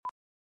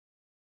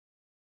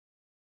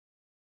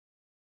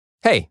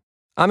Hey,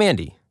 I'm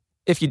Andy.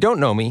 If you don't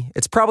know me,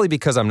 it's probably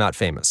because I'm not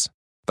famous.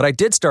 But I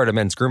did start a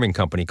men's grooming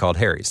company called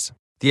Harry's.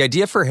 The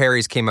idea for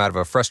Harry's came out of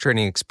a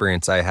frustrating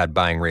experience I had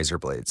buying razor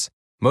blades.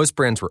 Most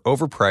brands were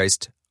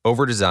overpriced,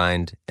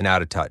 overdesigned, and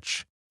out of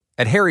touch.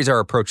 At Harry's, our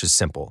approach is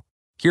simple.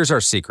 Here's our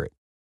secret.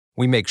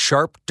 We make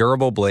sharp,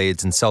 durable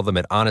blades and sell them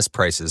at honest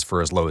prices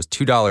for as low as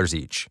 $2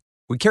 each.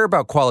 We care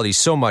about quality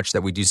so much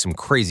that we do some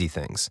crazy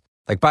things,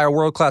 like buy a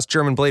world-class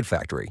German blade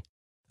factory.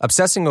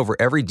 Obsessing over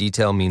every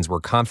detail means we're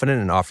confident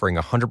in offering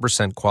a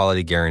 100%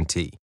 quality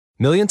guarantee.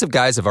 Millions of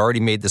guys have already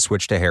made the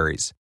switch to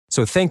Harry's,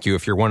 so thank you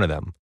if you're one of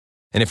them.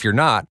 And if you're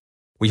not,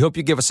 we hope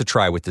you give us a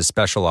try with this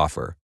special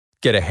offer.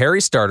 Get a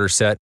Harry starter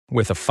set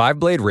with a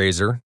 5-blade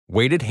razor,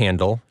 weighted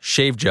handle,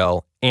 shave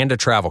gel, and a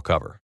travel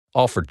cover.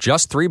 All for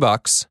just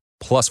 $3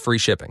 plus free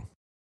shipping.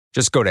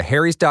 Just go to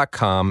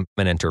harrys.com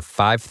and enter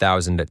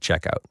 5000 at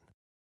checkout.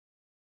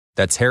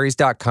 That's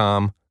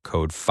harrys.com,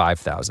 code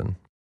 5000.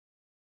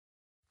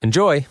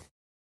 Enjoy!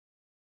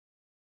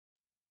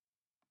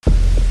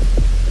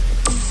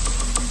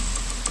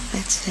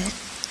 That's it.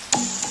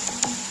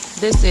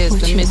 This is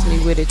the Miss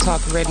Me With It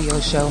Talk radio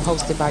show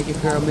hosted by your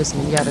girl, Miss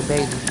Mignetta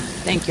Baby.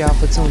 Thank y'all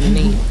for tuning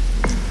in.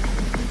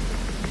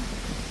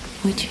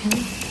 Would you?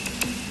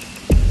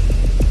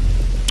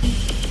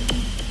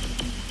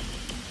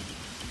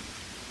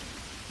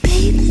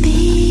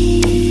 Baby,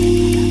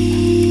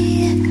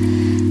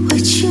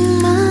 would you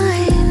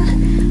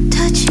mind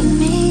touching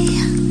me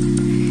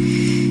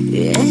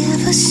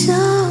ever so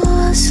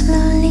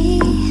slowly?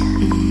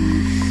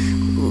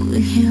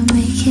 You're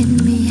making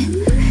me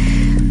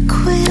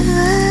quiver,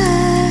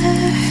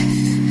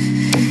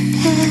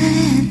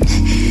 and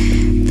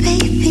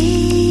baby,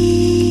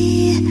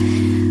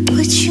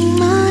 would you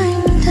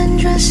mind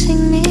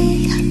undressing me,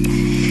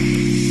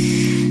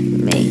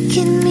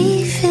 making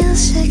me feel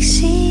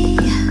sexy,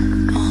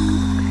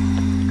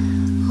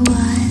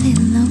 while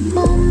in the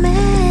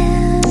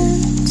moment,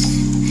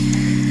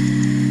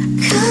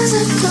 'cause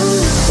I'm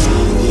gonna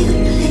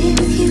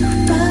leave you,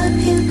 rub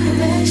you,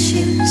 caress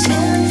you,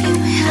 tell you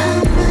how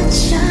much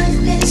I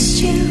missed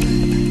you.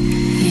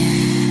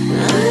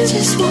 I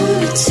just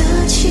wanna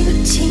touch you,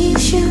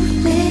 tease you,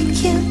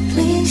 lick you,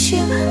 please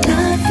you,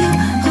 love you,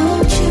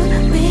 hold you,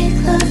 make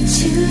love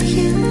to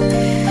you.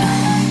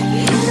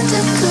 And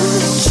I'm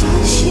gonna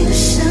kiss you,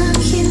 suck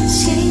you,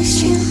 taste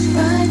you,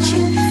 ride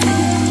you,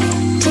 feel you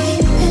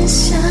deep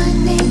inside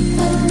me.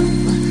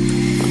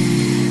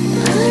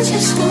 I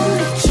just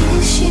wanna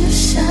kiss you,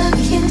 suck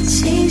you,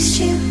 taste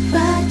you,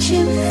 ride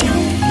you,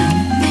 feel you,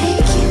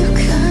 make you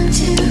come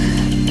to.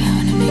 I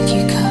wanna make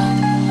you come.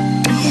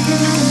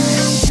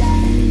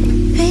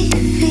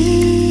 Baby,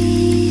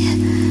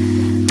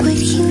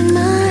 would you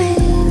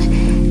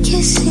mind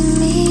kissing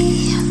me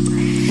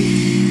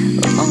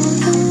all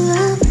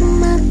over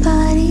my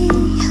body?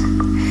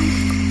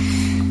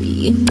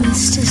 You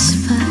missed a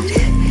spot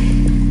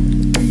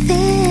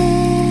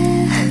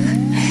there.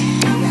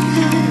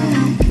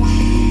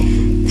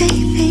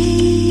 Baby,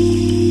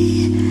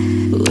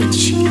 would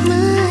you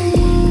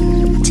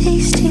mind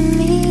tasting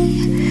me?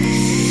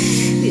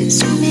 It's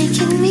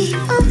making me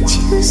all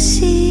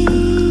juicy.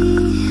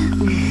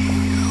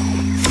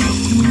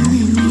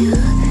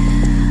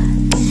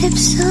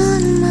 Lips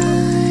on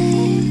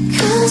mine,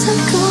 'cause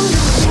I'm gonna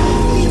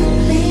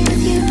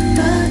leave you,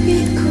 rub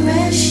you,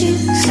 caress you,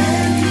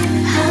 tell you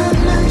how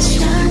much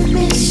I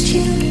missed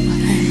you.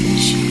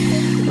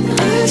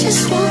 I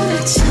just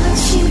wanna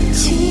touch you,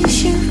 tease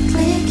you,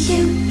 lick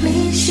you,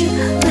 please you,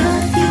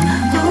 love you,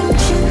 hold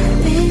you,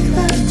 make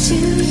love to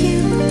you.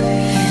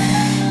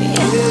 And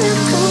I'm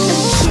gonna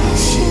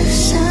kiss you,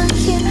 suck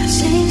you,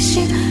 taste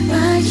you,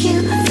 ride you,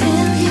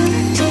 feel you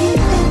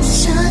deep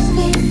inside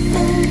me.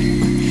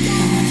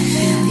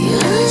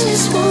 I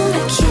just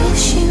wanna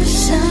kiss you,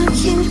 suck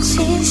you,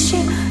 taste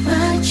you,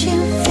 ride you,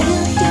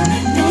 feel you,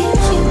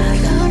 make you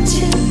come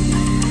to.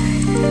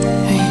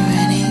 Are you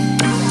ready?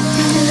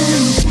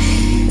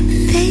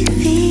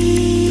 Baby,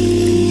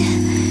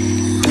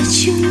 would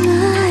you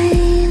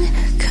mind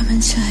coming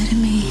inside of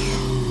me,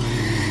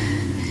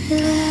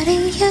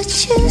 letting your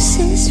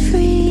juices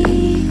free,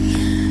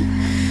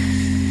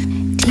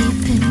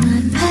 deep in my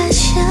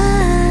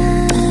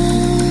passion.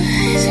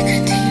 It's a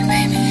good thing,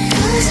 baby.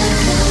 'Cause I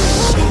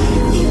love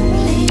you,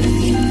 leave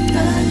you,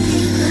 rub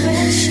you,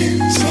 caress you,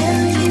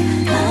 tell you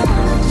how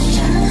much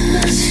I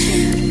missed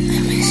you. I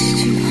missed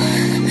you.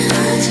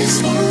 I just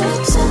wanna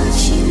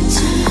touch you,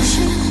 tease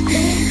you,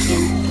 lick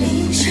you,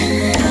 please you,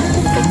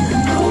 love you,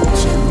 hold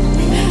you,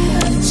 make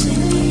love to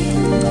you.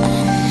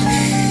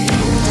 And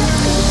I'm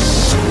gonna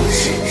kiss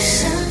you,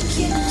 suck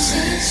you,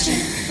 taste you,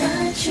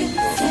 ride you,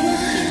 feel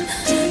you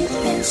deep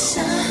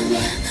inside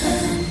me.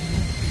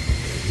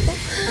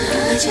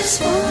 I just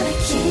wanna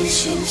kiss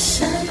you,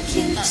 suck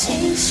you,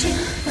 taste you,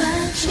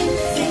 ride you,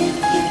 feel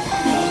you,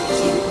 make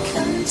you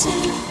come to.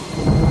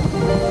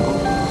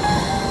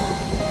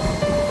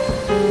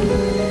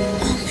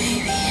 Oh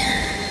baby,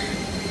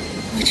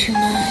 would you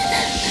mind?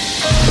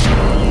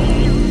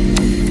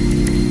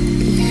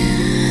 Yeah.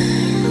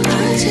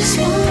 I just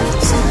wanna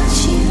touch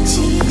you,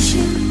 tease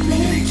you,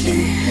 lick you,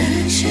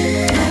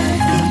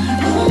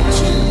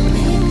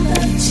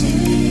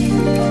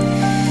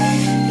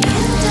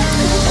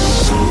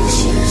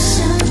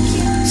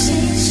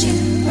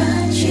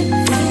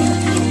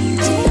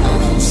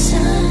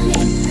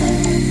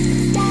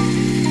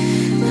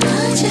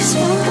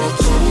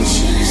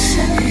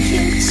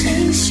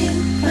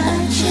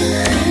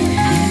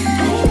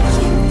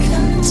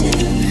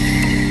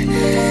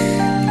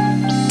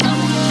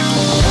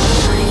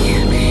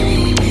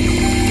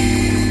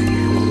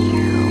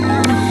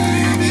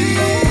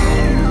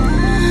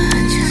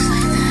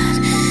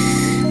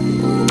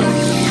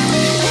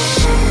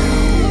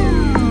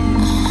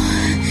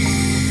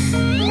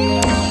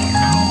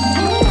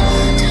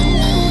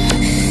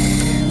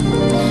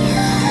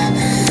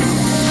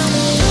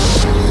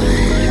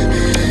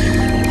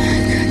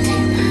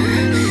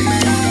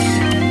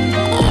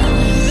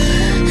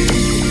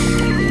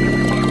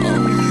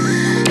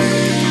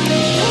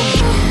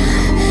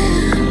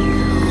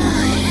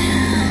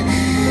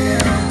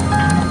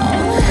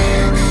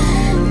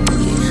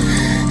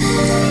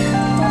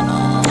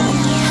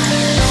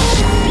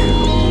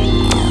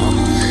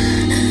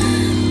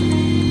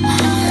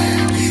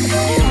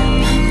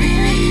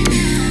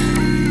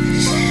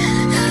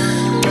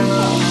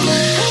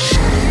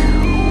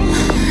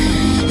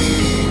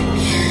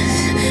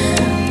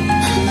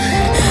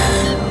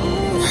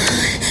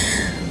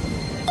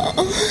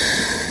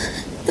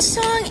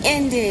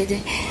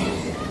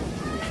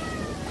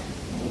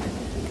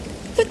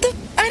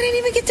 didn't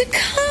even get to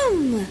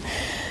come.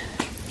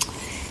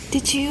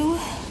 Did you?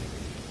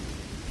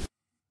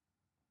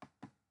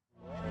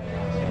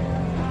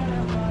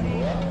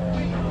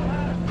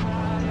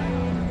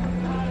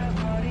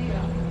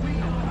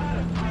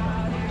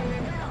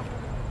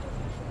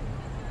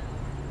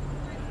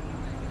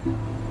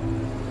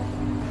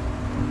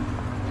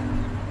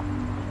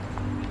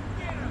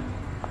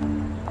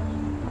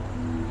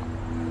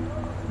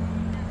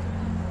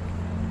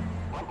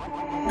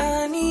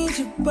 I need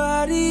your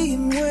body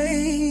in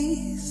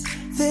ways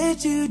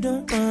that you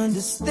don't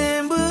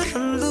understand, but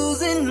I'm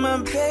losing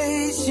my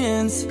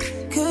patience,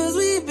 'cause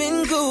we've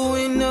been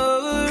going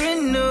over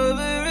and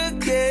over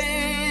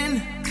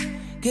again.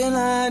 Girl,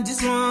 I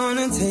just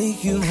wanna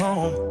take you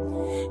home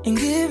and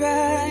get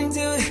right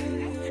to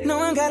it. No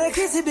one gotta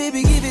kiss it,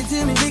 baby, give it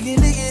to me, lick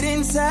it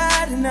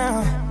inside and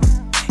out.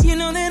 You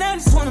know that I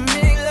just wanna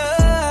make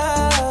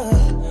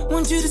love,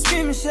 want you to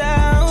scream and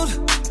shout.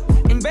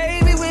 And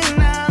baby, when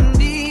I'm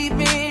deep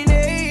in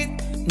it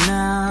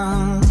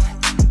now,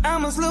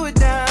 I'ma slow it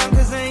down,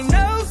 'cause ain't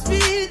no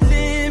speed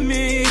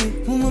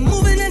limit when we're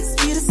moving at the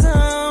speed of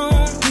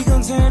sound. We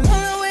gon' turn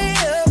all the way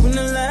up when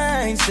the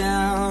lights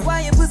down.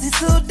 Why your pussy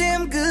so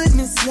damn good,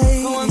 Miss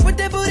Slade? Go on, put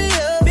that booty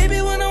up,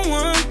 baby,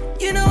 one-on-one.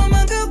 You know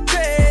I'ma go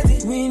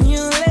crazy when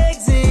your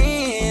legs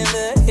in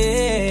the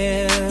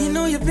air. You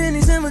know your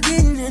pennies never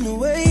getting in the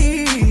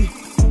way.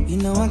 You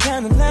know I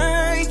kinda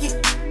like it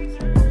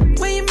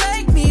when you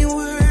make me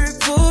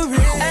work for it.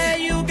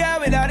 Hey, you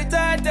got without a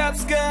tied up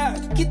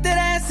skirt. Get that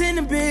ass in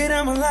the bed,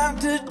 I'ma lock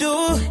the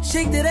door.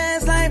 Shake that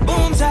ass like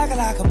boom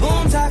chakalaka,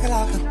 boom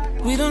chakalaka.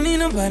 We don't need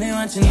nobody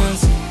watching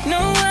us. No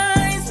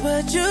eyes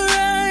but your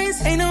eyes.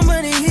 Ain't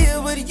nobody here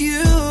but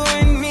you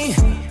and me.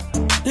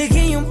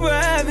 Licking your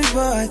private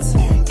parts,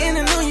 and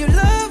I know you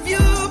love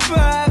your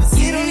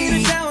privacy. You don't need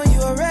a shower, you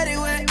already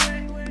wet.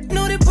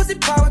 Know that pussy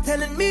power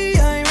telling me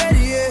I ain't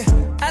ready yet.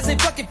 I say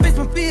fuck it, face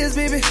my fears,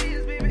 baby.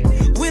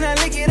 When I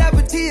lick it, I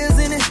put tears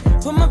in it.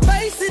 Put my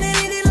face in it,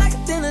 eat it like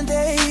a dinner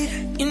date.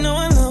 You know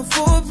I love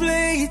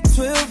foreplay,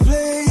 12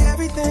 play,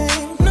 everything.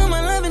 No,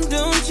 my loving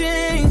don't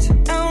change.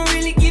 I don't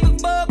really give a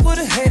fuck what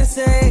a hater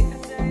say,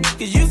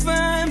 'cause you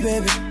fine,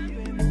 baby.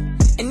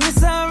 And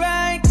it's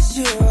alright, 'cause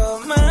you're all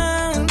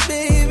mine,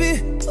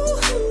 baby.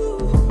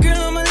 Ooh. Girl,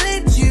 I'ma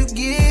let you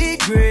get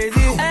crazy.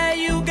 Hey,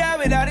 you got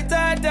without a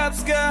tied up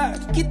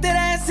skirt. Get that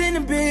ass in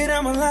the bed,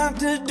 I'ma lock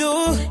the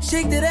door.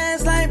 Shake that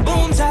ass like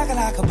boom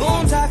chakalaka,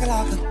 boom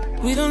chakalaka.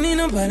 We don't need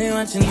nobody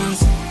watching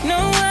us. No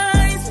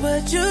eyes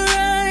but your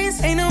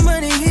eyes. Ain't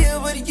nobody here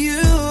but you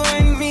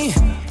and me.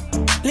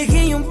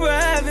 Licking your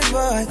private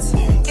parts,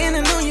 and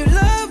I know you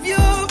love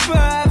your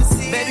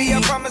privacy. Baby,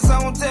 I promise I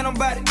won't tell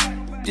nobody.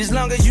 Just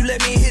long as you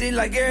let me hit it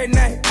like every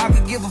night. I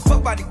could give a fuck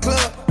about the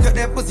club, cut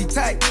that pussy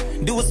tight.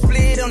 Do a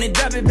split on it,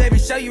 drop it, baby,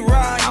 show you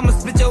right. I'ma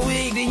split your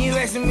wig, then you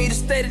asking me to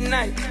stay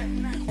tonight.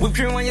 Whip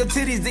cream on your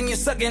titties, then you're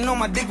sucking on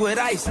my dick with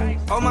ice.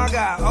 Oh my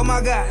god,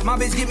 my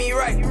bitch get me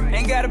right.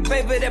 Ain't gotta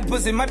pay for that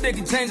pussy, my dick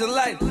can change a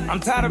life. I'm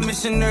tired of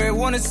missionary,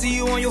 wanna see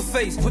you on your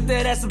face. Put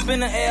that ass up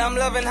in the air, I'm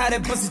loving how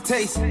that pussy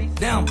tastes.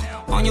 Damn,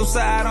 on your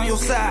side,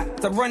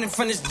 stop running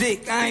from this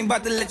dick, I ain't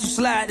about to let you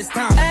slide this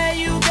time. Hey,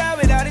 you got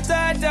without a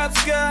tied up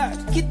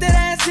skirt. Get that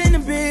ass in the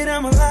bed,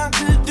 I'ma lock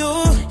the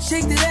door.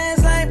 Shake that ass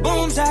like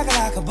boom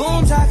chakalaka,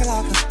 boom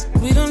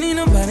chakalaka. We don't need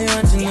nobody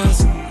watching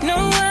us. No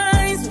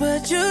eyes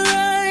but your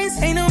eyes.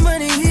 Ain't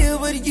nobody here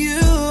but you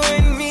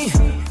and me.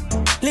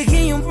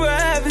 Licking your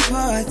private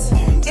parts,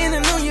 and I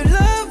know you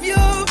love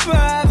your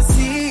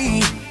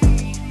privacy.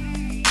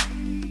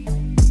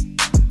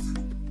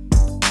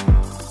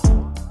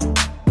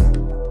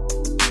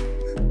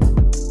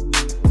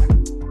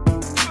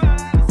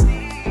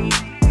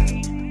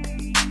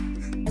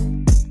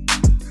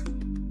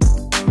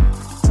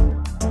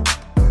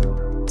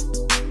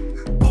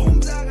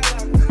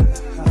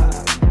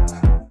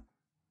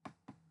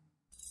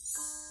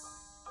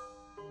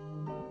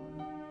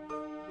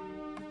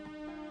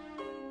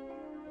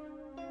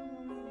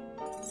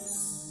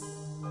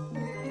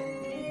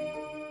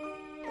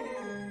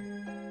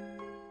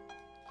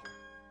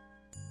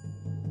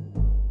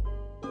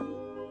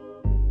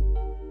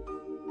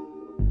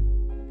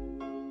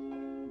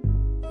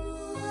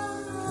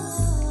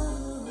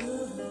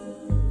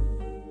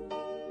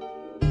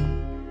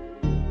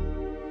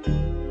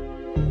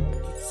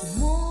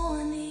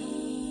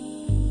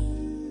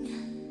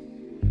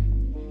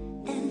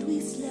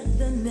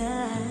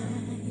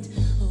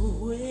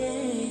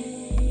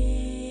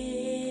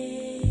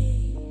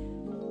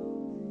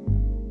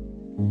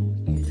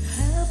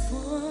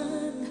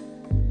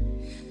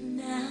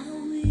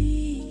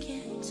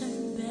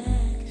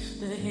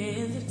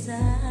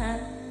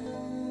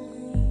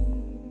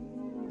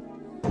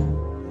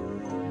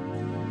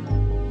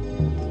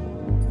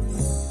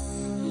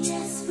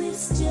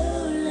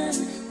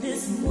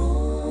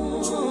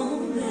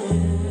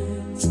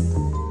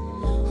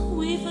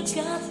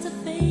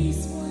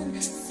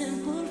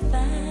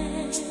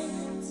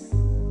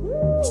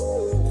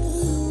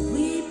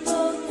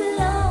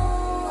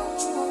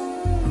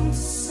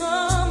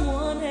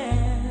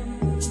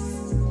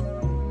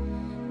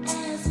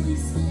 we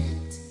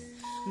slept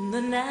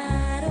the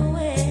night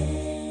away.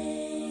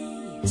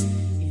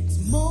 It's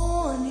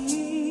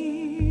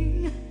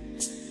morning,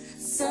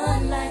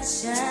 sunlight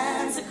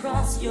shines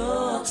across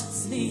your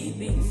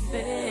sleeping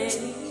face.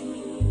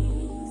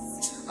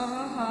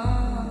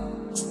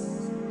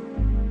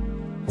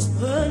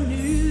 A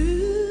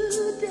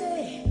new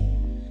day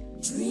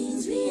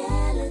brings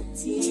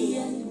reality,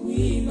 and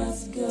we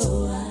must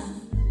go our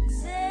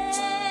separate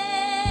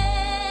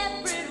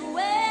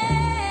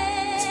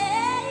ways.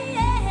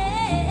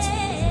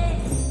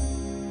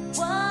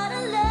 What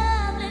a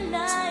lovely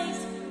night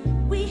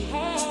we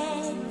had,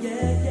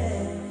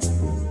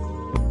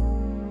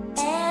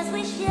 as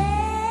we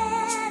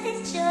shared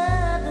each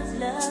other's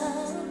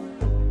love.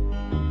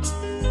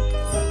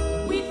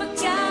 We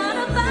forgot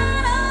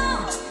about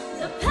all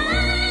the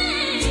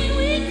pain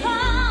we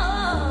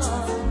caused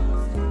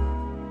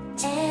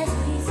as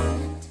we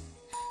slept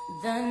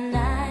the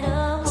night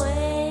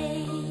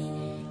away.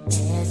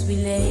 As we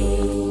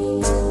lay,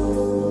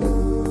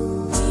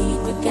 we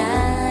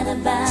forgot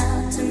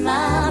about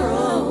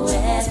tomorrow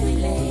as we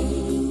lay.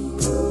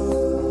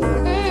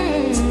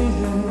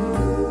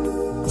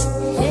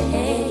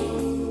 Hey,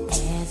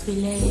 as we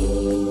lay.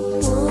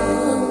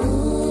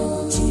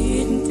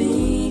 Didn't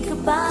think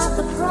about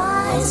the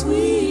price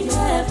we'd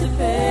have to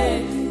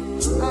pay.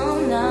 Oh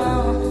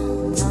no,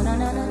 no, no,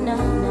 no, no, no,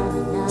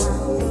 no, no.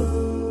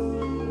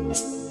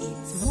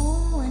 It's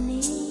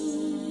morning,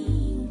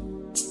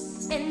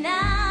 and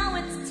now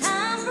it's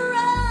time for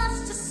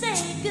us to say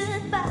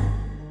goodbye.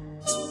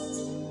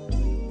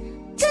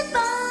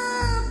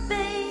 Goodbye,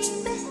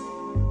 baby.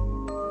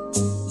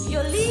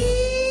 You're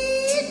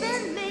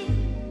leaving me.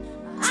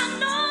 I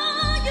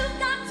know you've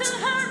got to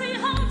hurry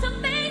home to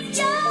face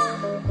your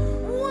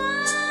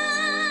wife.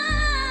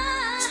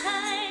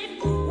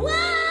 Whoa.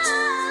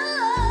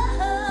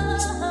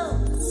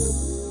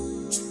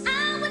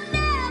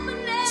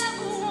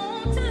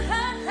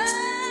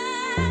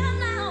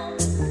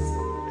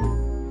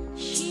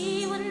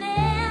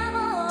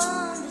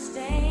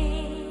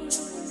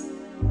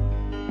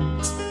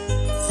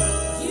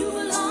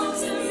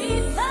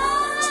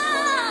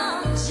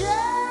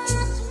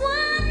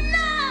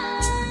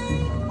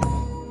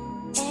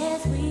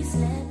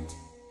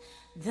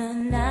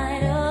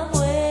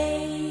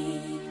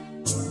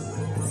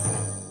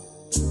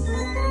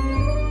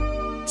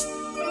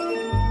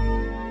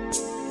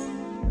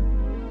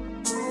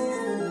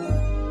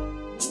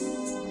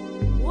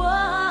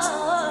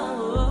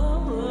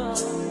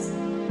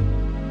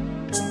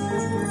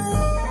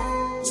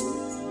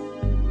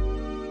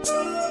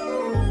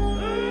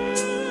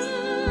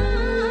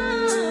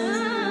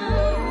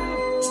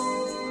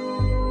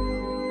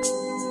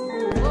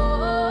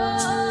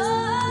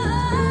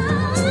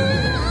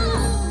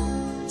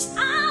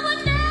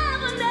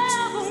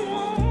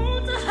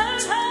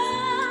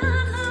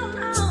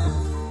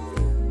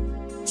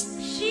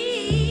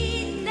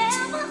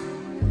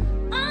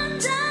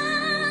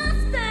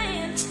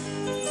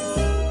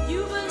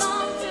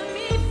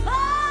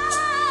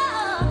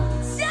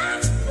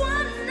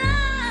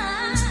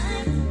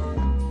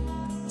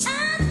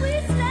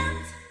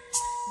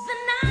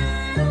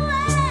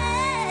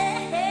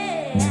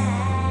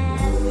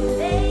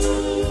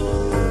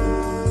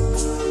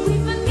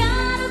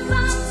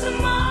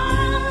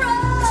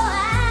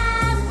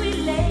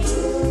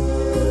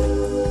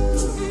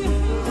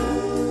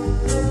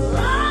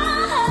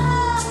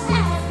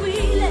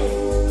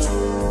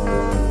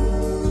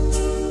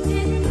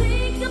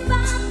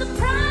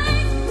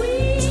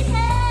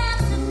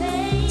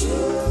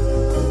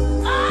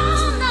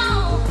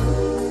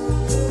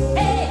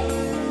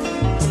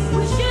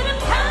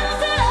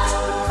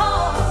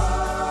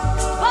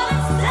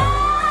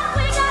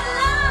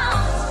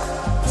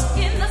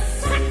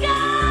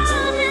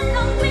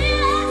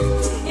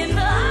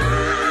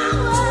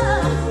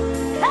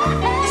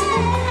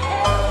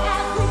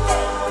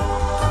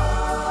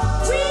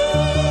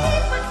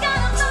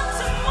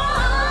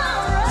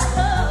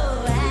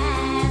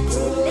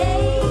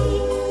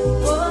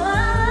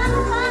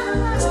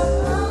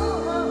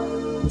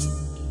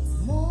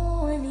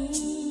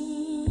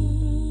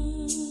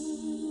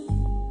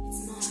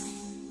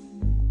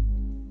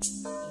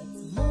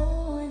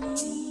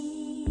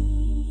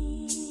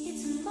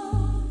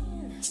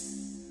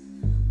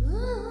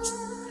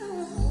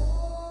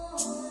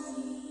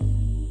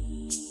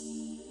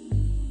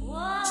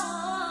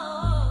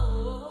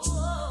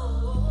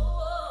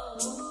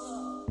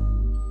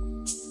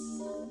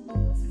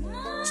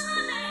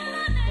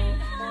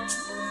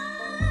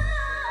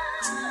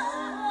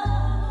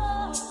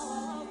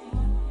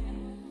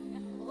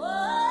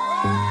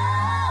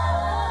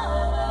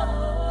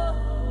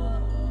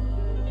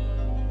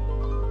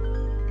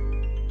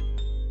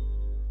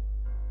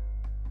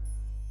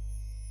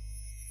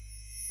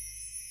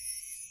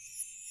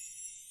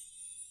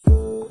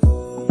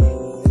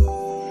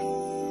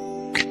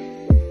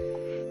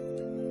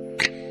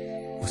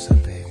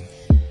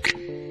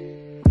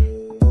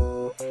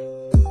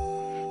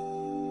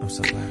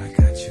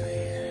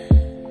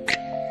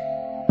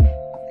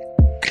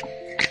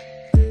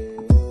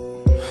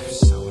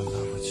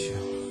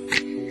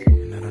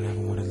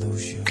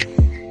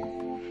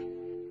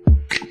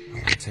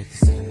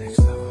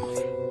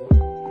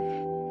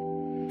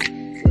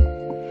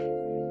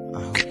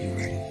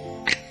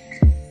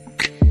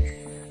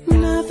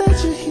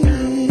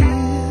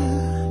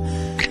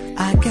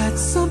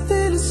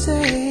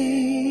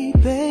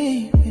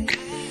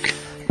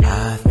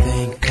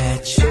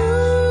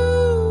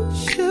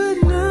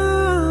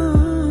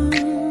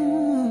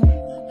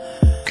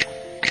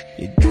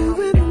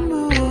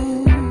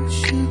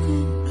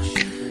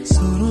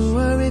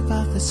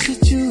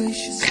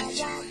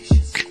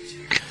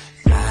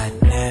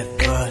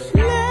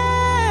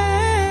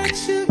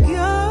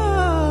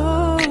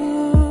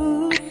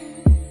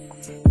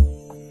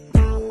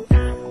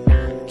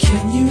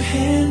 Can you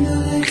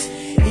handle it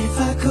if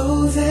I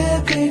go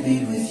there,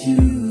 baby, with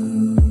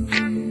you?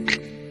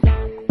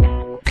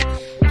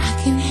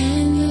 I can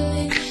handle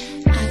it.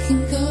 I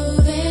can go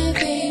there,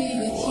 baby,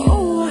 with you.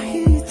 Oh, I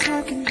hear you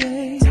talking,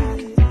 babe.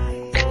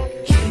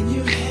 Can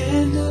you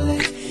handle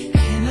it?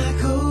 Can I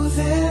go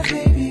there,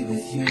 baby,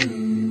 with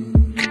you?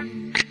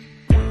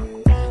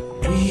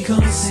 We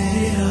gon'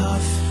 set it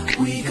off.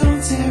 We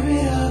gon' tear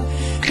it up.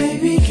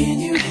 Baby, can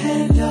you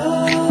handle?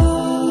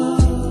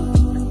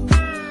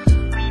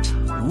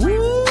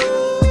 Ooh,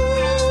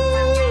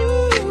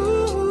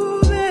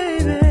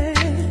 baby.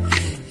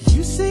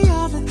 You say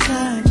all the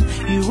time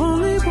you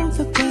only want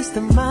the best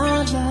of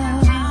my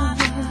life.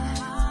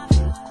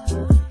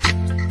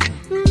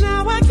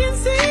 Now I can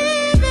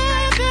see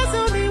that there's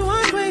only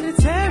one way to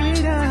tear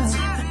it up.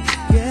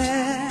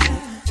 Yeah,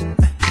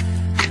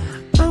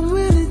 I'm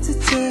willing to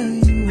tell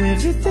you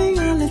everything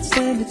I let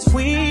stand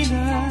between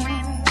us.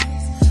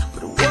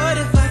 But what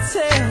if I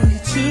tell you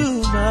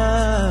too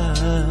much?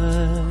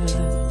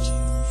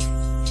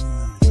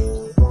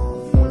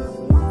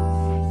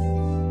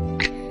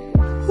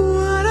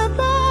 What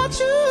about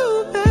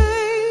you,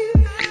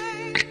 babe?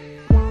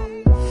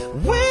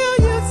 Will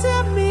you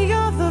tell me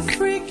all the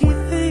freaky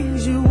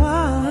things you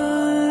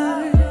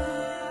want?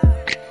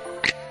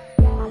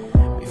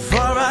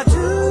 Before I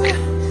do,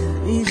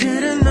 need you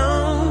to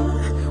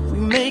know we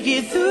make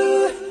it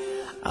through.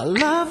 Our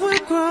love will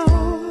grow.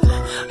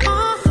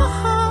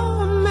 Oh,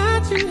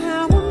 imagine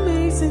how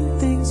amazing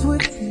things would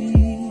be.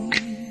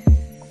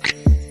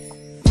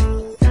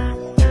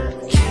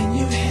 Can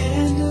you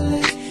handle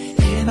it?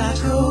 Can I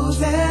go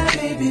there,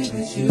 baby,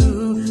 with you?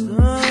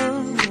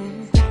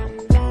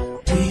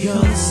 We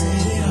gon'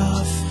 set it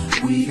off.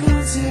 We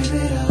gon' tear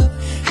it up.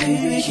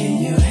 Baby, can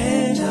you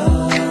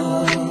handle?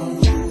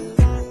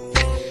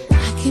 I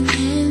can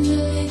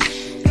handle it.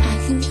 I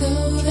can go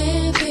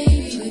there,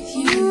 baby, with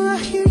you. I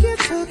hear you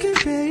talking,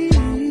 baby.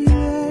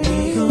 We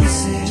gon'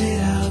 set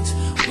it out.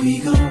 We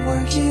gon'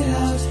 work it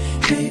out.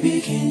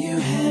 Baby, can you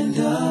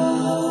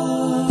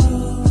handle?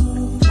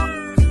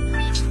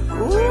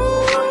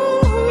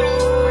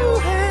 Ooh,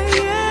 hey,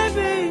 yeah,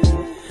 baby.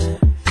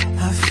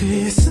 I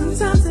fear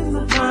sometimes in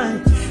my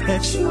mind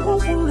that you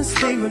won't wanna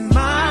stay with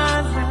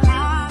mine.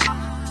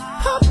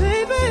 Oh,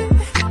 baby,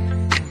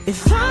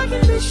 if I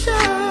can be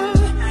sure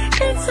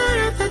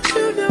inside that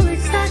you know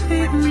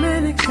exactly the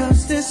minute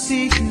comes to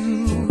see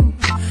you,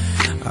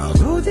 I'll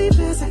go deep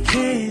as I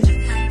can,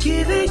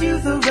 giving you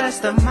the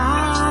rest of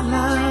my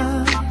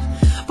love.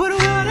 But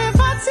what if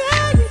I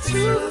tell you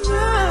too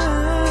much?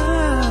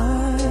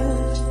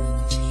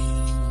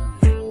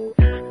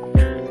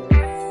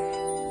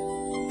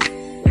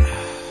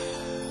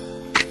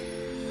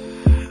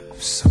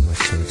 So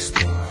much to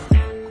explore,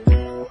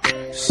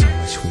 so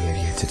much we have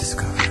yet to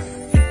discover.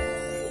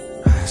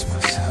 I ask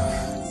myself,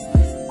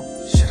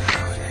 should I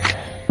go there?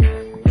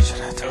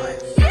 Should I do it?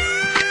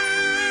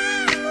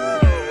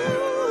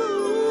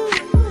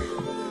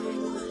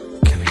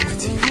 Can I give it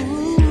to you, baby?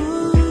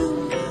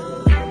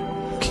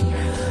 Can you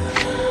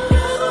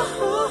handle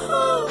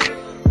it?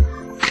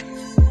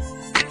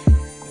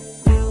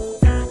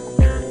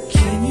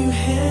 Can you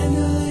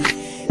handle it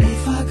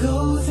if I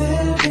go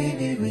there,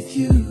 baby, with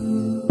you?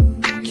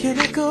 Can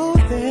I go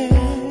there?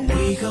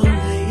 We gon'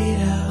 lay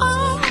it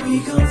out. We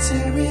gon'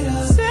 tear it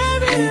up.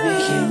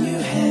 Baby, can you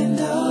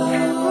handle?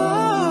 Yeah,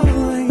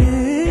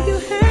 you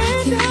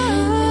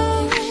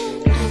handle.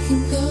 I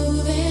can go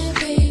there,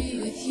 baby,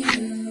 with you.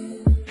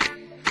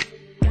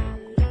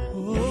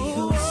 We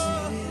gon'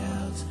 set it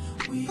out.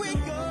 We gon' work it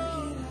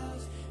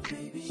out.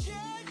 Baby,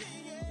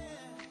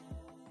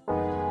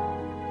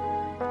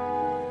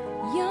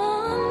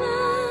 Your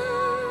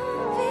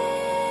love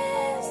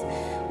is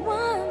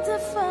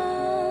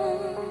wonderful,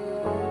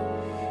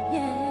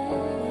 yeah.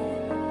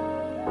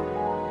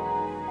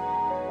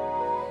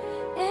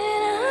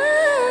 And I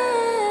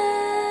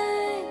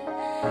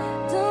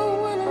don't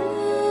wanna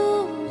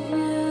lose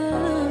you.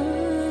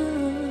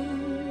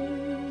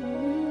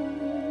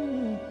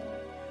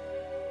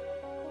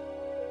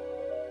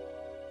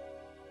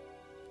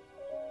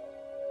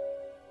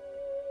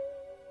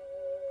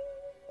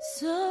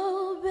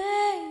 So,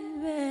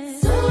 baby,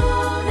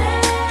 soon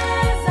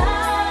as I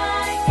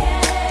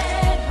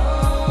get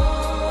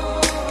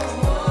home,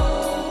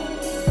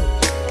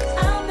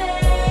 I'll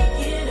make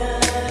it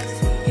up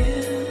to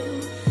you.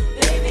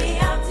 Baby,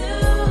 I'll do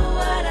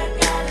what I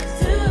gotta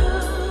do.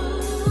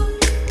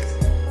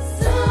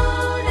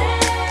 Soon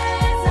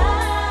as I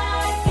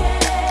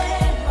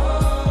get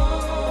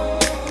home,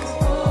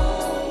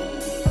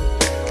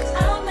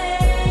 I'll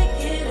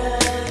make it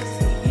up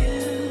to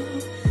you.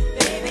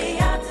 Baby,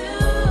 I'll do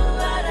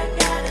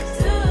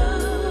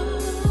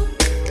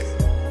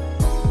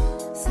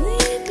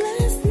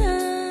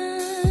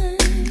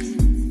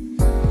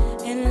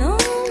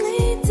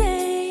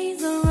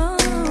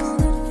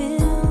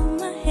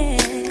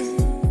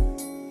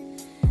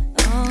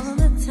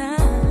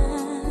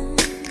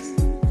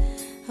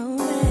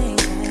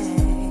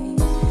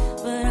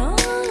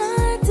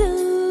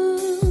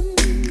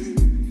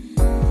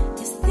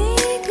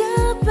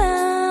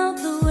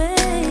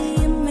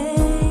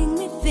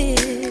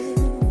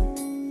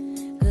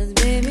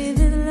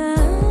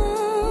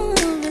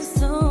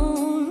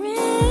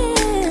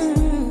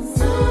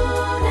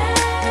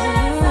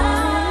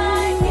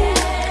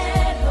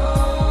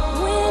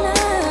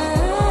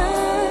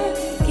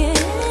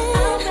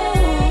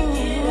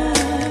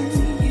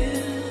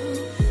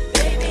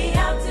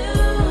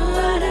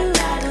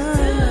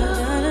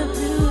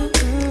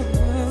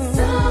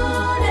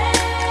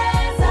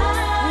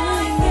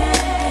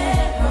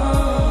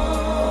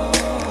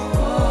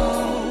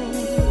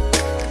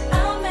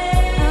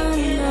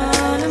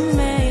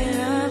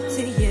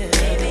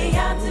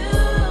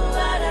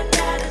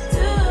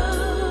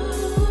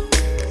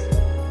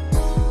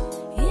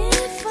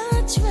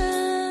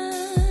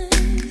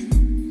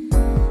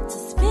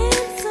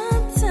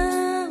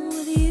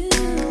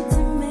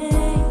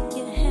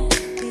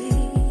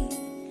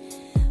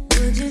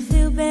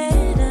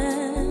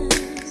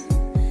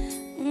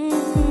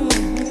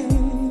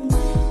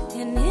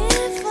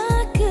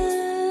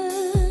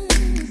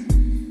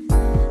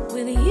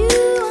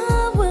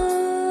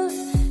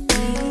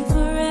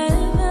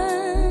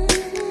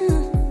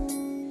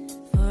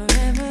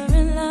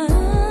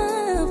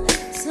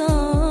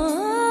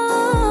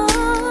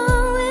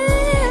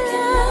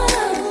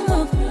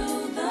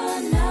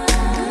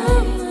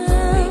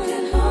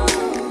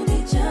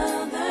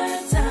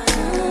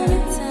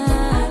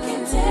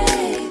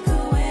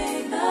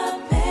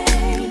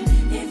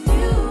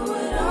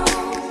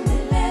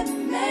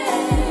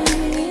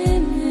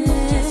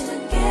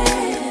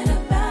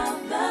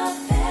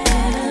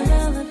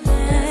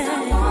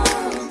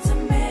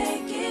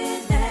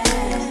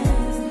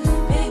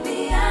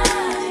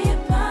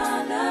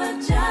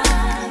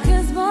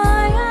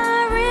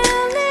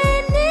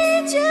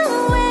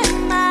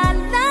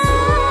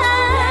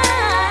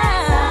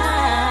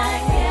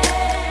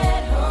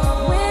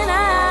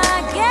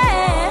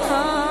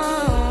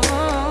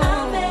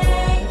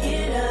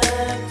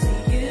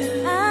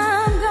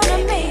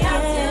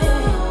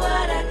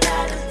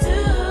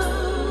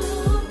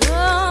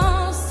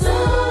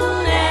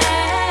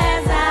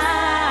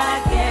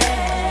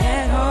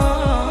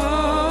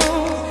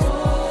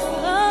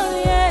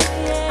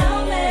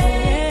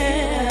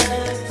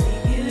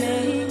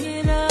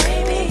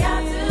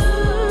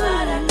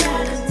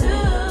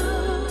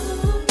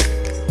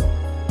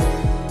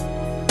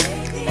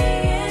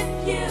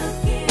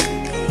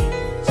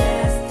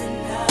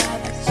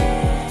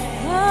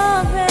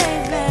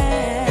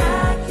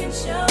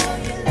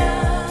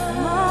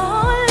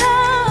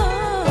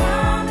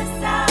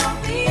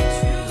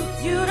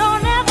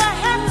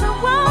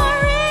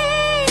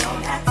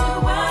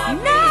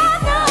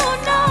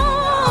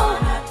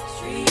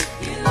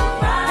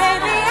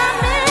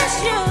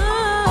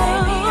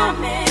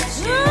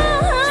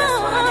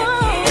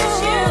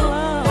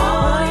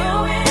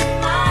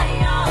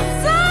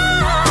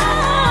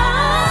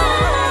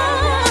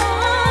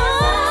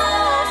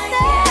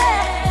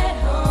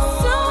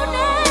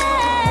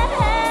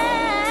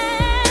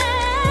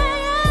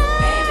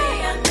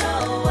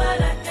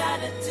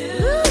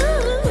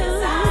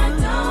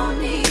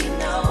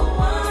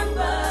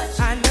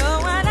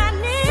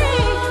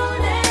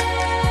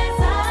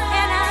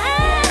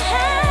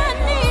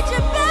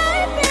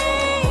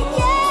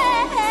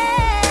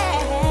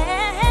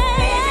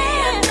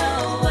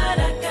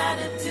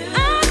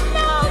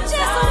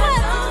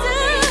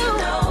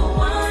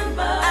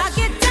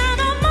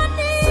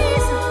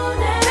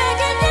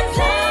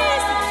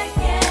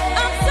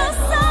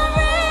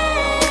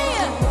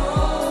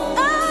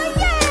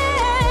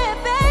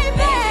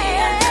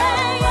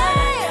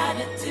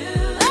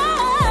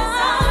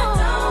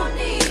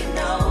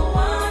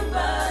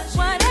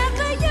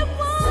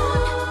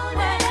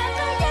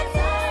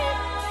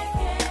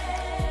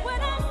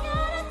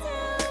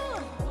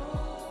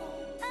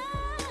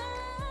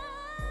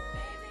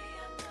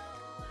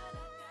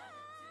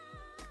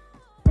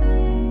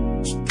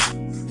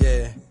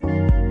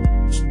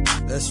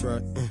That's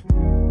right.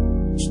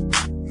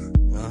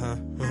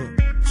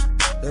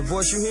 That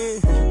voice you hear?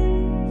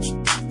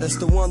 That's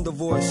the Wonder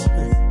Voice.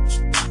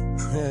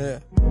 Yeah.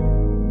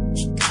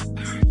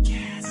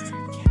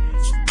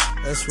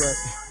 That's right.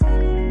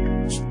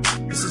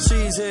 It's a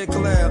Cheesehead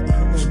collab.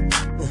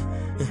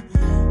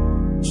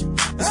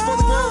 It's for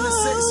the girl that's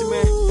sexy,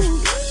 man.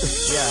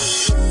 Yeah.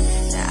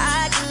 Now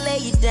I can lay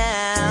you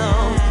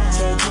down,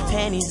 take your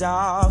panties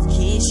off,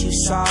 kiss you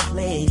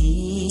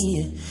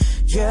softly.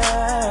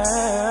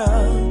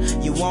 Girl,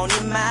 you want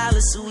it mild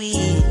or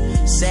sweet,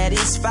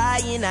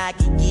 satisfying. I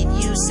can get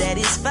you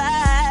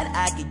satisfied,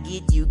 I could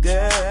get you,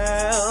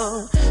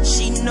 girl.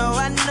 She know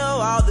I know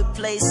all the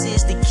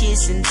places to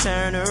kiss and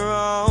turn her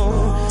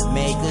on,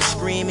 make her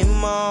scream and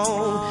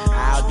moan.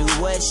 I'll do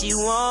what she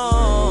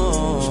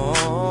wants.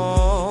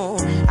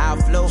 I'll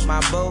float my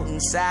boat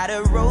inside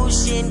her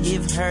ocean,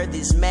 give her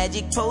this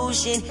magic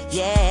potion,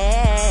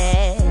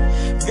 yeah.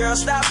 Girl,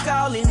 stop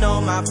calling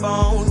on my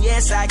phone.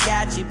 Yes, I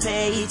got your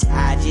page.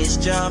 I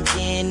just jumped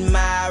in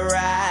my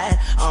ride.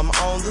 I'm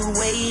on the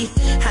way.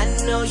 I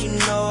know you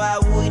know I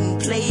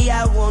wouldn't play.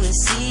 I wanna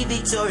see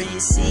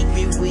Victoria's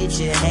Secret with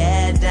your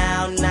hair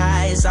down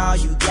nice. All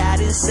you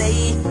gotta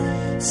say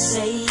yes,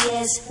 say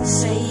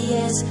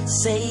yes,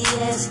 say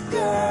yes,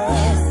 girl.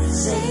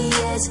 Say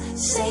yes,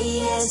 say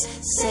yes,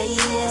 say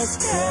yes,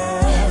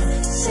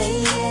 girl.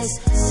 Say yes,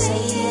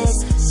 say yes,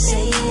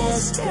 say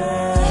yes,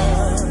 girl.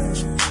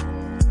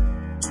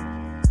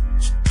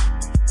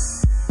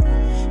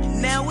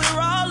 Now we're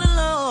all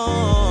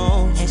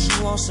alone, and she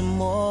wants some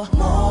more.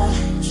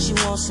 She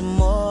wants some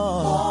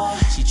more.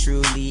 She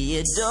truly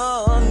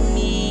adore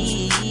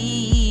me.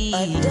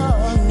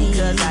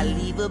 Because I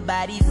leave her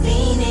body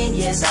fiending.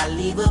 Yes, I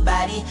leave her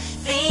body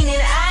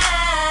fiending.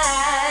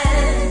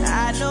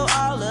 I know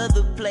all of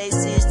the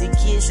places to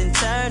kiss and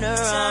turn her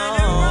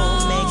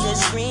on, make her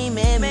scream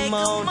and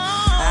moan.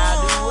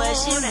 I'll do what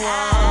she wants.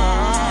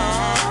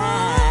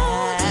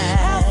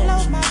 I'll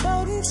float my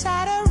boat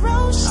inside her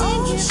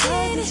ocean, give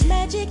her this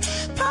magic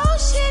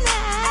potion.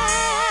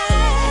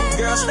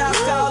 Girl, stop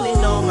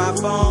calling on my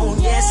phone.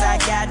 Yes, I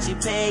got your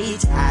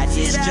page. I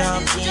just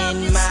jumped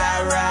in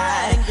my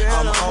ride.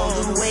 I'm on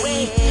the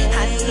way.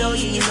 I know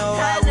you know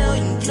I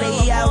wouldn't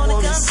play. I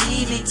wanna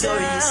see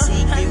Victoria's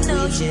Secret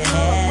with your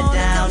hair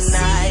down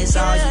nice.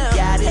 All you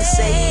gotta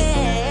say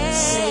yes,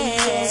 say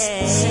yes,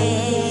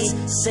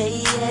 say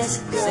yes,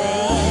 say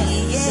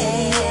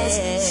yes,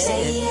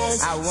 say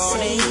yes. I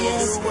wanna hear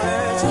the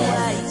words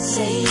while you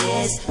say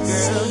yes,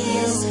 girl.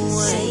 You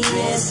want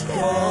this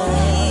for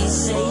me.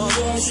 Say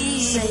yes,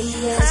 say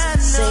yes,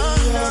 say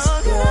yes,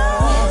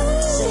 girl.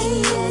 Say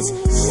yes,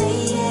 say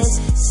yes,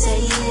 say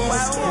yes.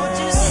 Why won't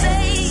you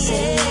say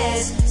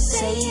yes,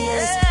 say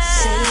yes,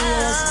 say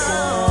yes,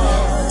 girl?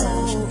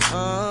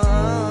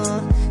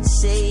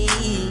 Say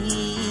yes.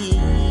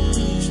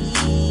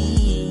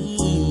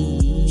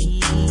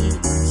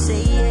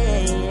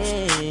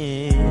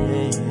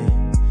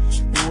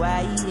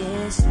 Why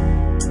yes,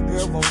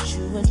 girl? Won't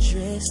you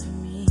undress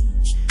me?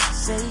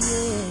 Say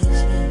yes.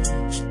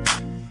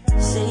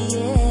 Say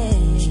yeah.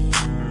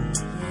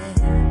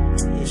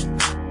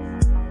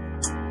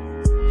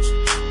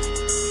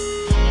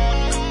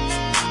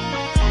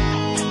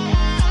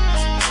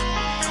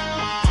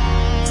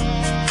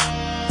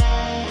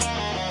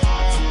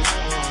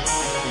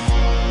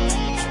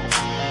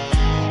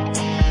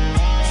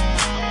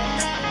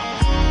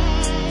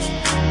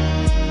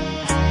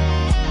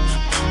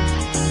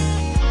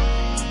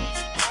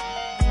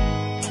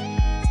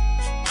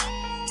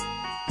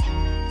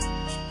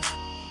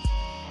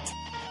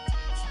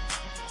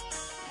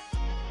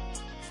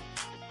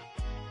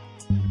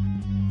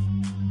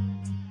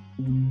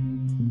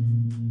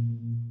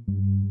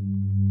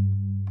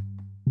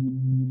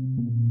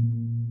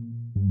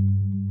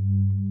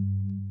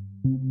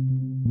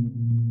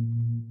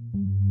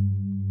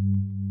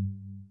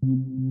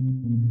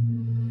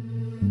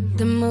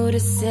 The mood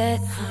is set,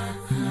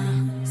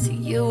 so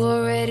you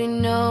already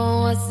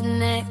know what's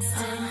next.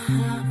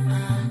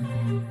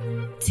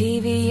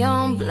 TV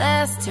on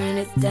blast, turn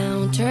it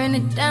down, turn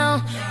it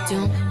down.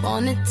 Don't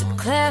want it to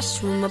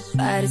clash with my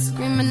body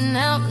screaming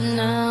out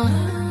now.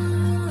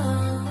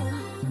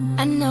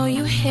 I know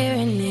you're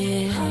hearing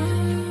it.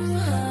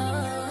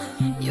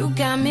 You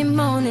got me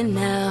moaning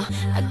now.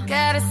 I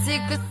got a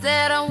secret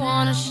that I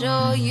wanna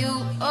show you.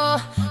 Oh,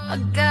 I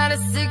got a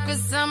secret,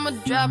 I'ma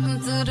drop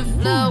into the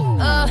flow.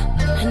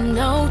 I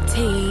know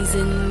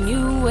teasing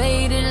you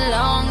waited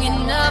long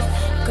enough.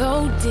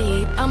 Go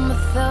deep, I'ma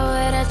throw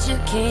it at you,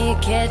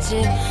 can't catch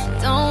it.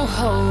 Don't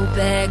hold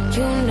back,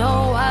 you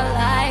know I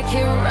like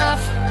it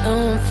rough.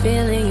 Know I'm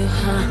feeling you,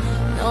 huh?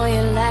 Know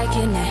you're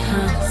liking it,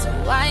 huh? So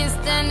why you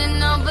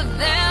standing over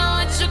there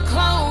with your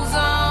clothes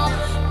on?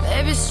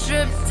 Baby,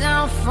 strip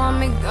down for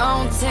me,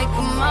 gon' take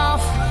them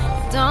off.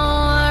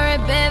 Don't worry,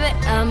 baby,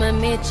 I'ma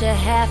meet you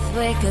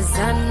halfway, cause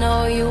I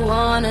know you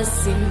wanna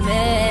see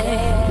me.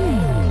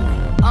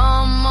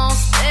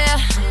 Almost there,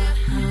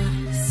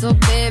 so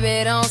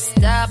baby, don't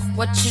stop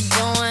what you're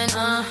doing,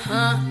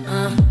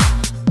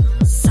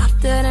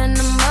 Softer than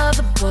a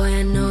mother, boy,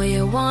 I know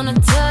you wanna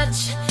touch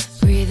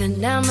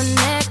breathing down my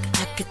neck,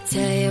 I could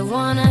tell you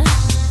wanna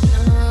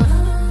know.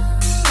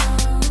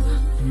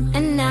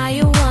 And now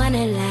you want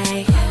it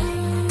like,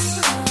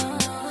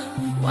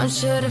 want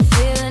you to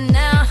feel it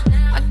now.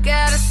 I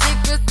got a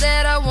secret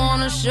that I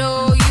wanna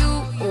show you.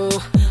 Oh,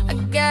 I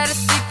got a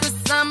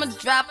secret, I'ma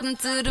drop them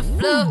to the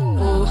floor.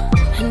 Oh,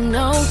 I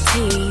know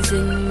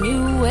teasing, you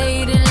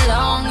waited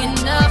long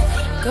enough.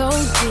 Go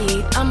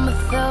deep, I'ma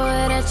throw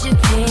it at you,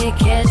 can't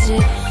catch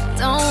it.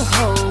 Don't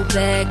hold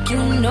back,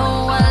 you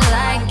know I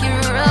like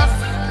it rough.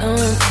 Know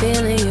I'm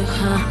feeling you,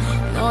 huh?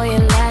 Know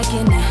you're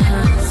liking it,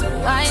 huh? So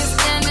why you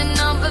standing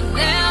over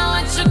there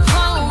with your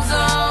clothes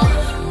on?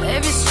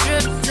 Baby,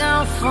 strip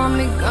down for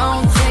me,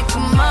 gon' take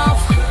them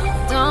off.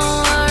 Don't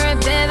worry,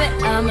 baby,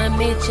 I'ma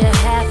meet you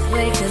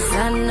halfway, cause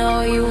I know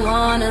you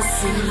wanna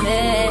see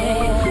me.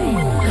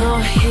 No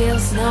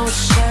heels, no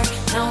shirt,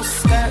 no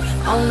skirt,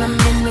 all I'm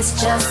in is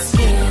just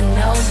skin.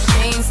 No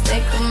jeans,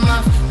 take them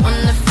off,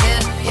 wanna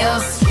feel your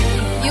skin.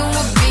 You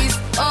a beast,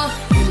 oh,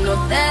 you know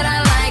that I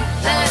like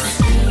that.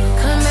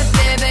 Come here,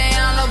 baby,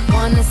 all I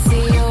wanna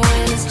see you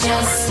in is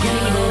just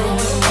skin.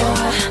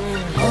 Oh,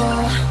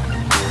 oh,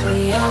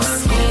 your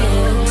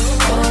skin.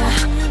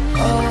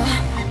 Oh, oh,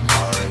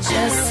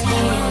 just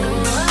skin.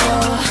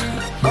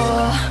 Oh,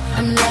 oh,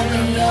 I'm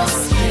loving your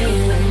skin.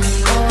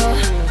 Oh,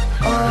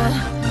 oh,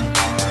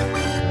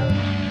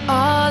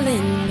 all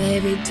in,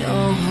 baby,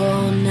 don't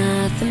hold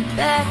nothing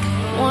back.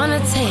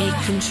 Wanna take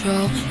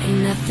control,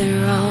 ain't nothing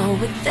wrong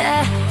with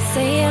that.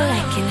 Say you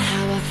liking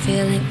how I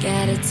feel and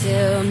gotta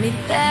tell me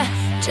that.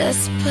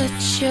 Just put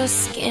your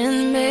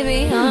skin,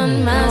 baby,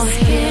 on my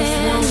skin.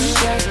 No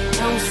shirt,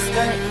 no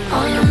skirt,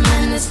 all your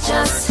men is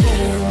just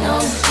skin. No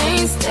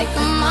jeans, take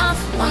them off,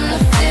 wanna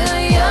feel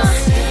your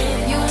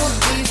skin. You a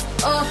beast,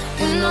 oh,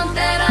 you know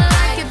that I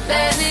like it,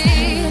 baby.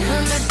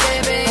 Come here,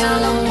 baby,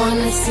 all I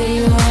wanna see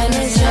you in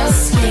is your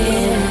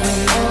skin.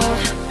 Oh,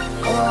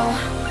 oh,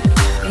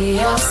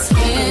 your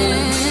skin.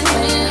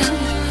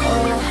 Oh,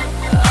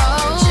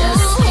 oh,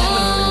 just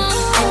skin.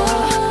 Oh,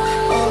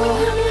 oh,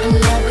 I'm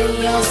loving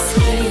your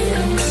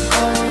skin.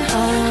 Oh,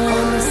 all I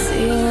wanna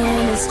see you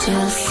in is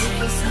just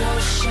no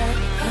shirt,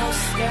 no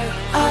skirt.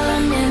 All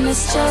I'm in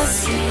is just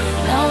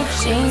no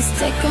jeans,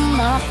 take them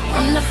off,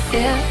 wanna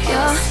feel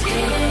your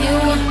skin. You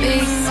a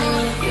beast,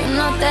 you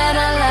know that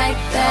I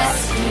like that.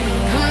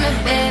 Come here,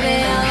 baby,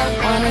 all I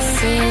wanna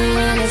see you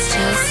in is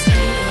just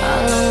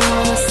all I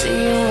wanna see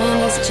you in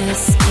is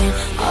just skin.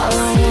 All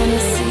I wanna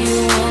see you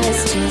in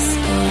is just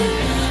skin.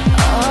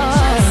 Oh,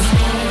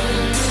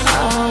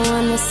 all I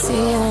wanna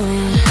see you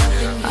in.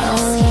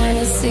 All I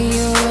wanna see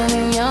you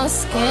in your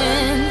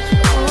skin.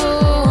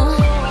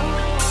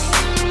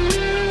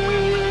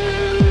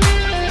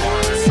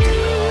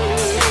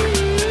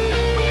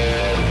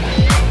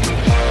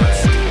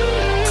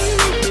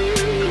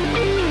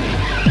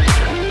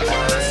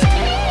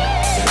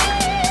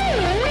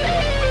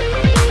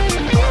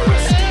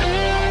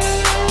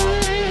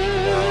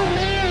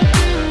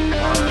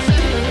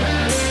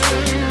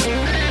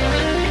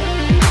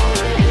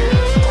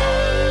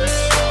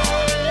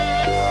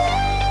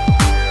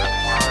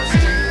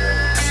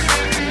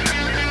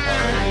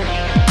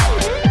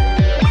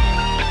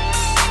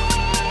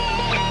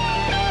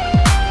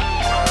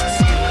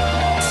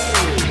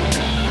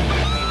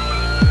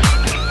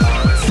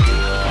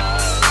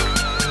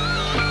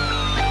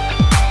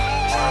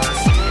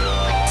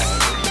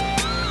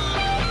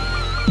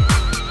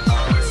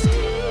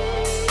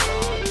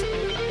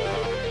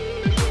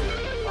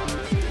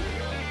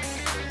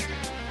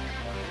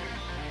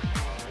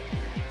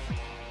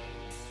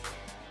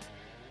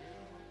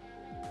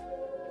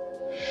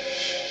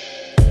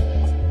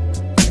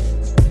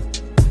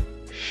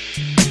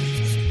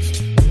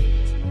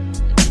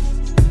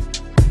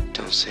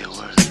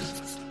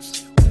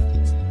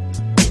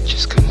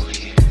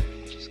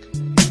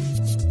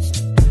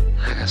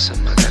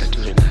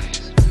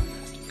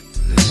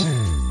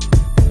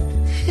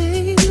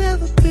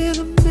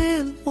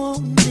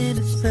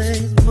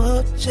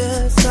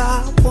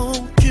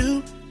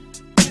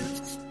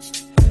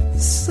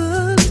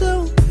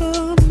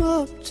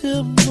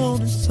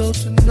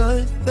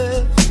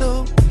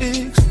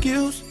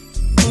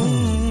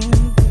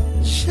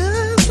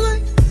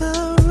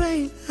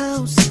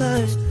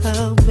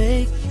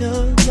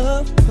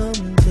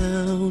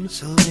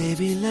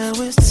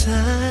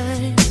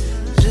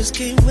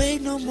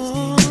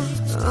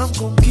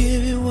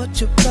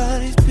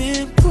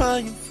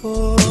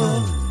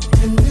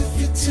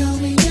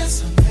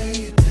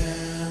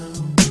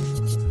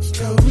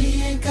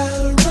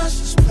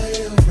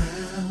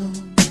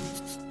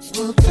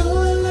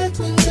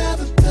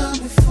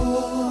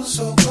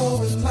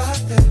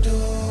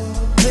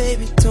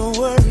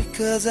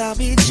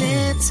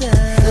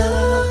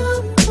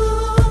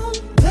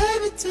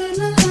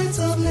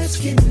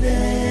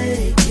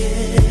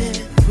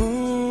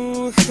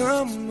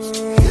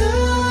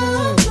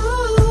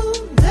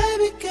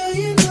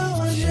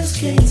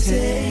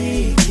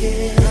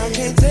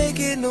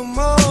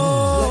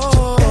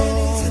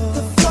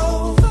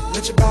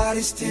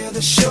 Steal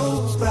the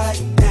show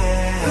right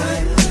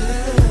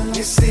now.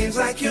 It seems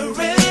like you're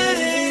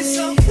ready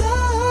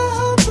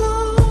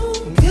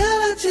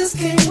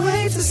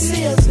to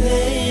see us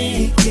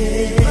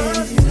naked.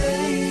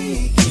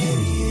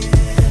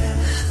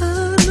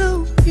 I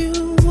know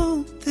you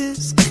want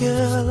this,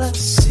 girl. I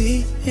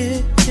see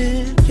it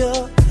in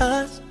your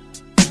eyes.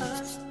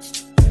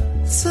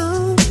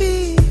 Don't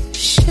be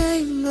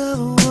ashamed of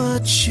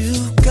what you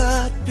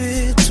got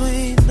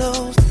between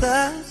those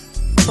thighs.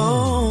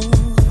 Oh,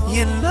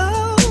 you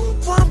know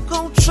I'm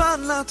gonna try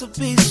not to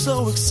be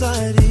so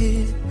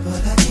excited,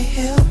 but I can't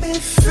help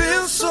it.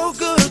 Feels so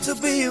good to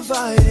be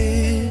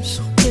invited.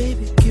 So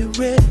baby, get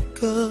ready,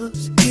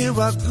 'cause here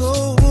I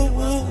go.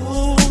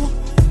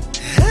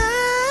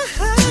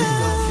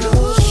 Take off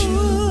your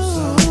shoes,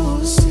 I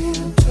wanna see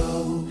them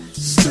toes.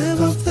 Slip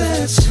off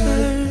that skirt,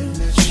 and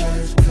that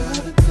shirt's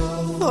gotta go.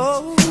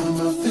 Oh,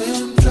 come off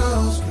them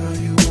drawers, girl,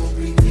 you won't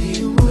be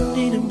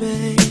needing them,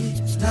 babe.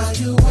 Now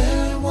you're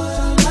wearing what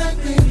I like,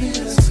 baby,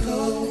 let's go.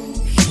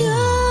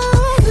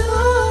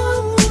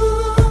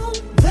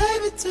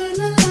 Baby, turn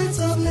the lights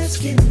off, let's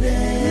get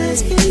naked.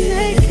 Let's get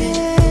naked.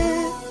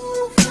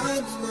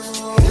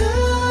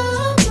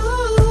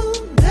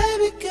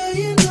 Baby girl,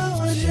 you know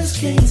I just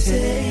can't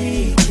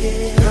take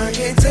it. I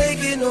can't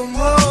take it no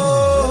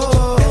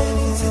more.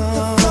 Panties in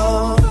the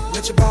floor,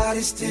 let your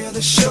body steal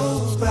the show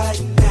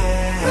right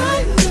now.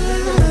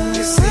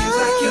 It seems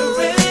like you're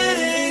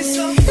ready,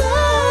 so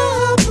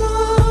come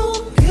on.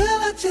 Girl,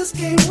 I just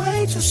can't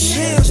wait to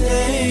see us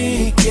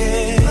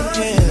naked.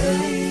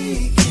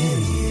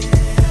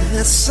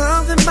 There's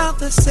something about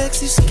the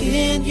sexy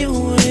skin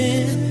you're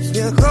in.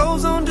 Your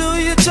clothes don't do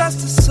you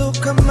justice, so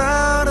come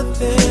out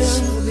of it.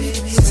 So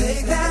baby,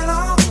 take that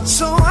off,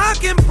 so I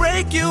can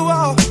break you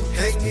off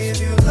and give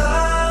you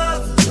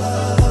love,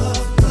 love,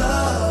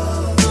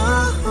 love.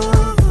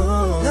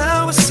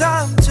 Now it's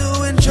time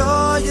to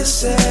enjoy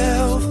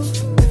yourself.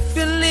 If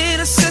you need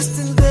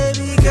assistance,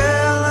 baby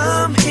girl,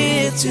 I'm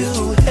here to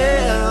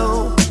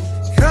help.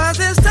 'Cause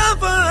it's time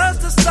for us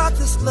to start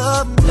this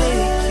love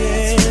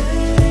making.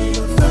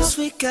 First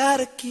we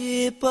gotta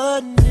get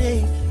butt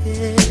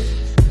naked.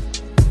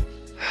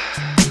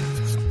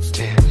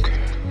 Damn,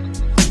 girl.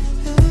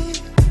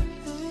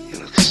 You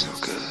look so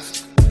good.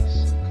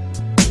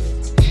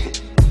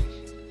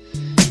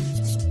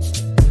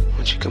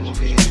 Won't you come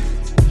over here?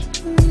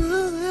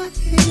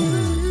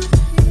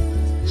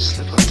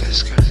 Slip off that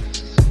skirt.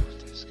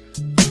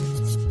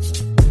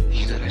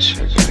 You know that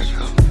shirt gotta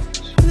go.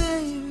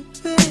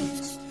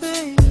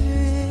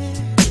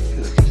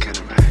 You're looking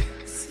kinda right.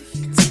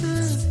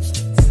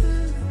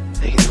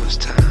 Now you know it's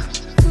time.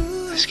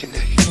 Let's get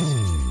naked.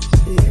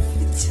 If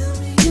you tell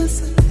me yes,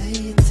 I'll lay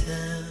it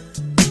down.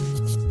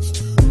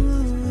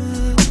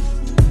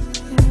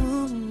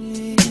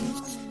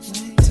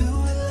 We do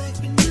it like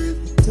we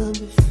never done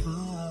before.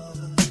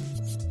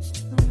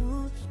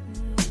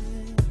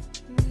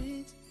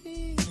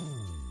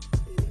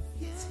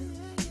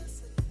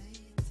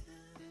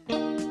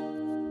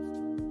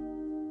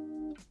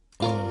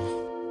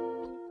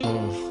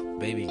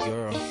 Baby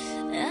girl.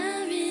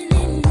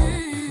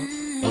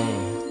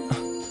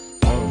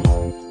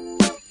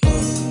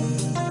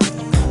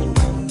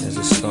 There's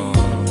a song.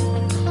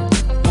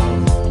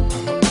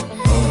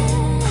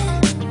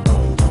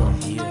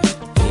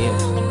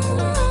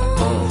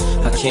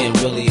 I can't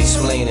really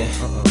explain it.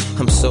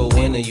 I'm so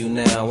into you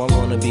now. I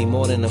wanna be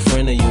more than a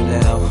friend of you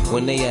now.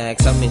 When they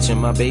ask, I mention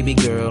my baby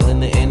girl in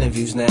the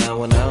interviews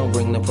now. And I don't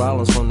bring the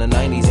problems from the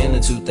 90s and the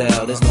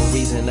 2000s. There's no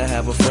reason to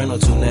have a friend or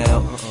two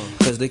now.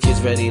 'Cause the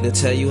kid's ready to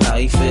tell you how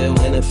he feel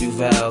in a few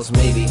vows.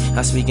 Maybe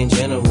I speak in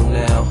general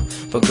now,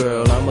 but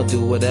girl, I'ma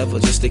do whatever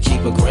just to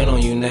keep a grin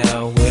on you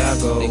now. Where I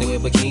go, they wear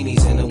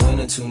bikinis in the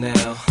winter too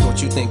now.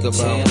 What you think about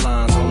tan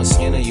lines on the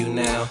skin of you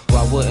now?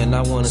 Why wouldn't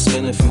I wanna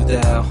spend a few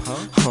thou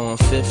on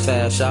Fifth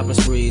Ave shopping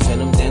sprees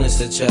and them dinners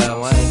to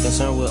chow? I ain't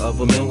concerned what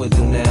other men would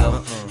do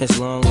now, as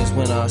long as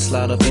when I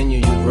slide up in you,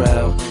 you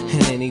growl.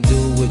 And any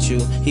dude with you,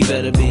 he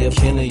better be a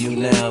kin of you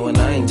now. And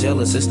I ain't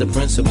jealous, it's the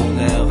principle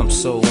now. I'm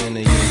so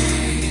into you.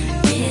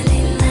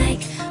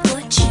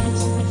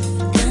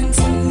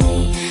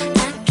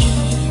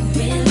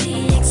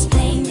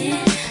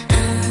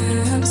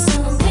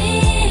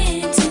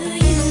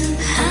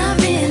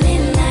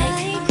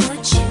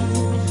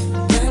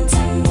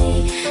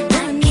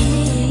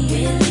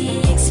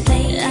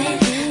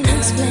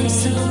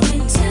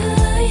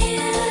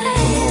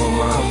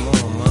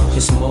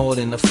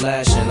 In the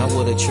flashing, I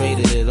would've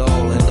traded it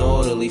all in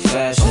orderly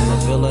fashion. A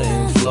villa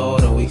in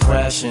Florida, we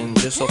crashing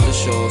just off the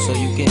shore, so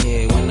you can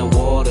hear when the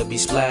water be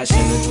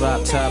splashing. The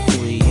drop top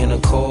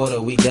 3.25,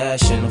 we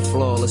dashing. The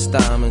flawless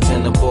diamonds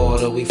in the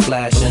border, we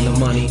flashing. The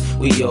money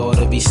we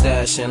oughta be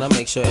stashing. I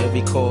make sure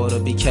every quarter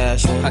be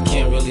cashing. I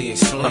can't really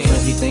explain. My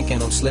friends be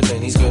thinking I'm slipping,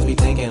 these girls be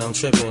thinking I'm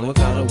tripping. What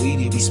kind of weed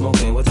you be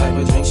smoking? What type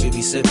of drinks you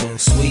be sipping?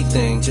 Sweet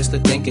thing, just to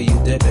think of you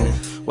dipping.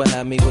 What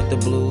had me with the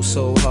blues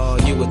so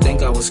hard, you would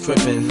think I was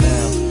crippin'.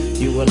 Now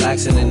you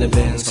relaxing in the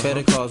bins,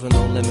 credit cards with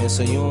no limits,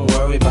 so you don't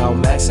worry about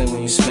maxing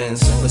when you spend.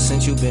 But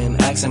since you been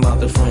asking about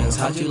the friends,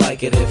 how'd you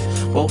like it if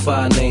both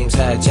our names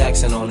had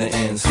Jackson on the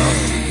ends? What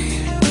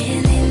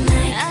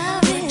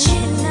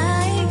you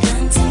like,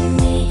 come to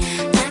me.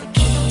 I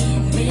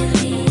can't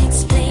really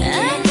explain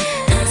it.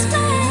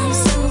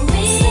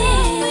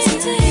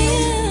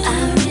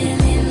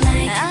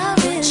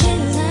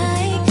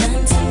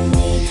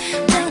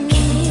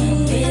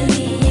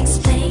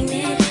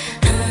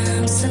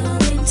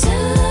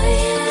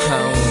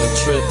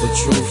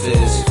 truth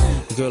is.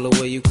 Girl,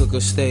 the way you cook a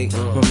steak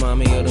remind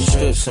me of them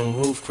strips and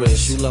Roof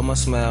Chris. You love my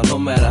smile, no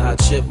matter how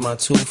chipped my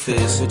tooth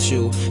is. With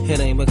you, it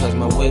ain't because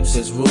my whips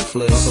is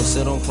ruthless. So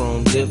sit on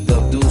chrome, dipped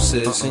up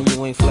deuces. And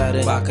you ain't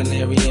flattered by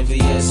Canary and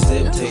VS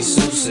dip, taste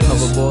souses.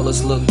 Cover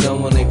ballers look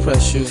dumb when they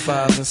press you.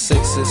 5s and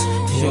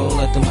 6s, you don't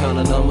let them count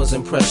the numbers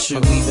impress you.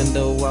 Even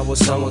though I was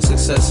somewhat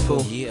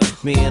successful,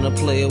 me and a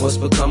player was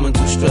becoming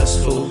too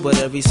stressful. But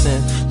every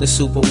since the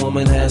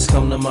superwoman has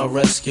come to my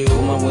rescue,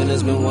 my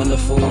winter's been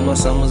wonderful, my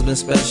summer's been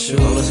special.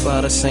 Let's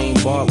fly the same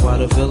bark while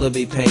the villa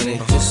be painted,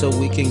 just so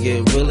we can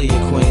get really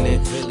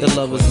acquainted. The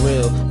love is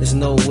real, there's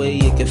no way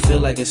it can feel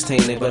like it's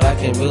tainted, but I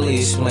can't really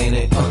explain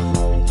it.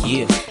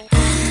 Yeah.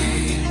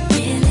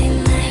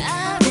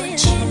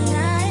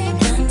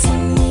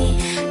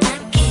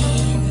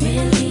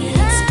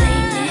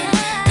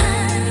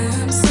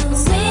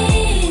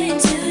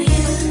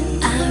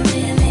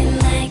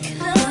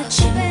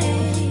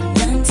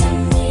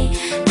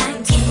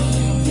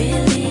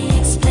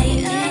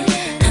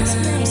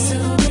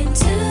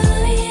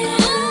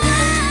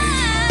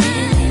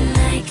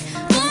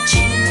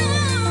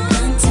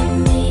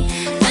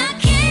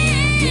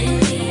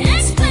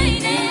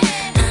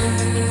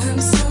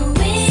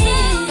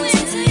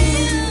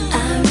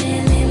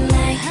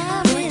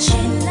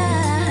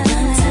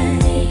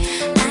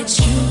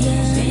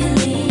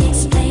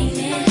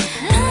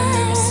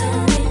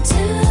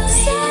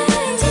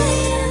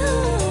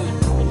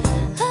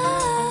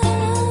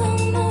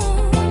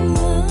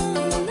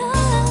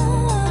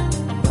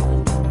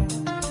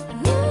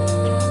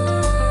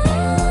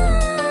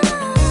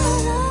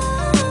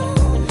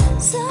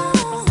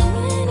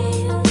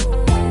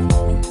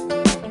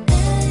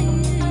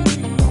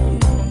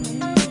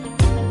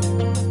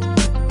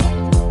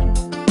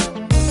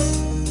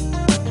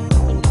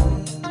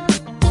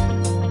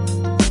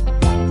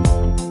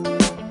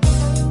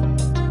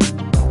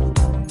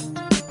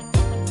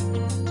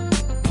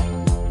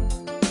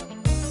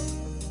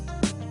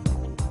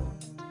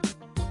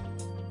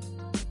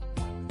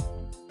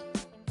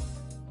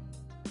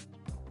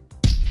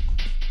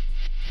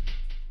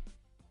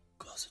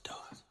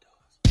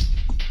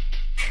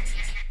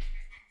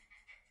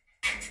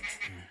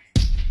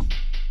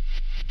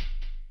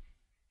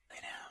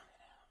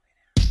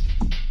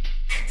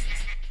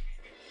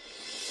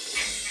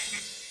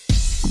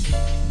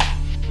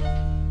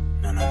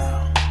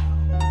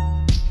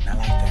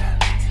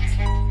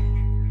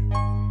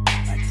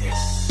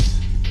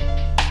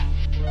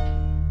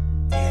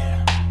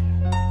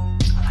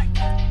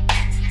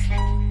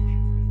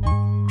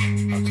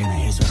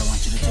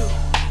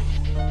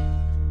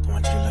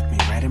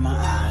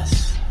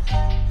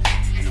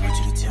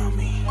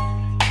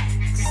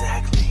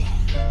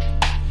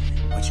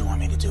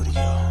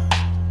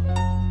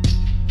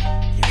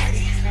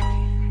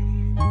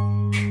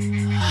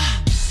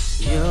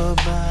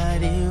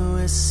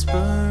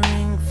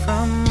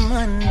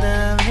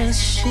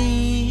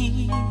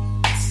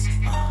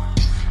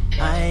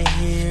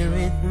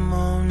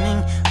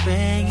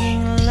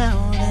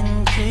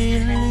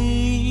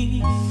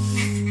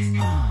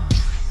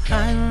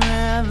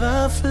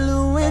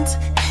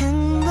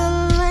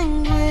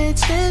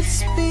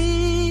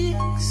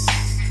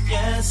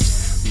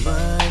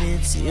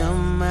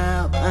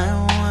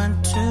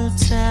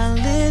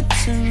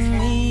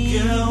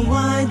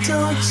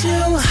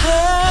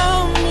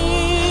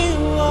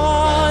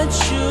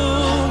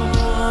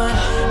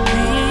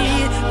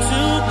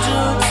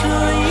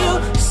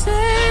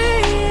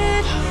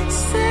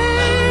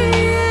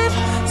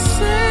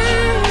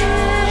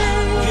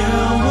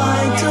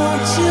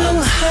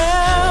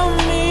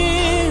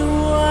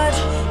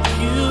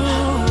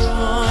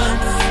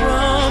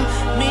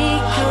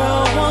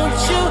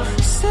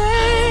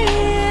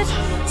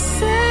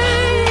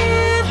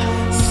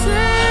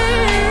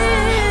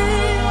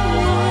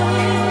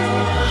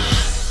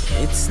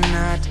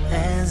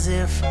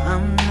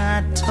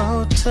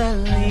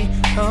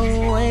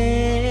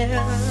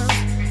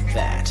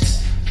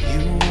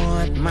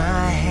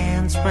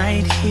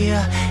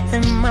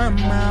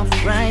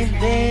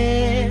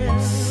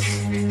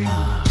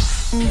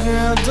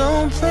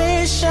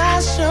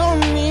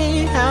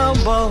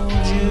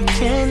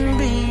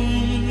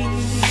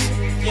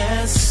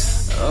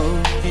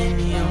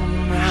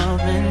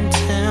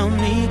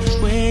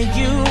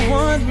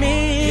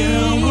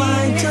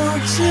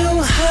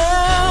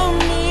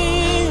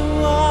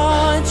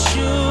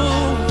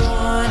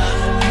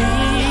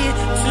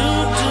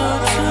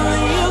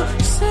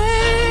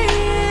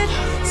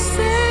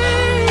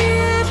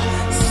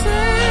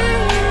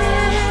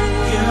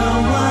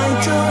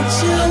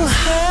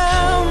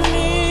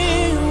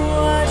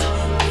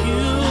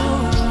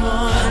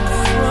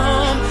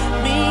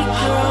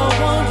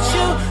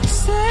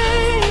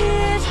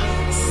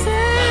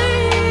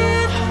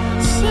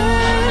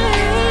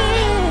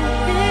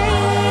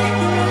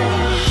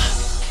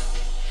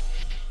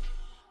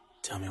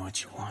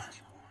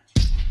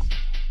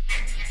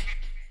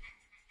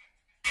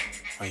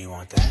 Oh, you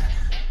want that?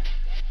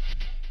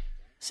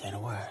 Say the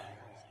word.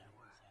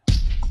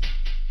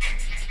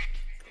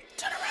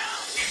 Turn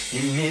around.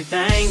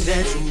 Anything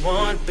that you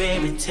want,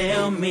 baby,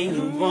 tell me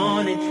you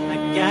want it.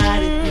 I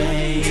got it,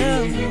 baby.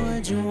 Tell me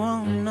what you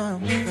want now.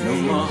 No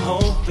more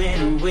hoping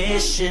and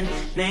wishing.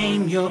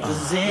 Name your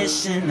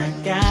position. I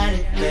got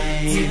it,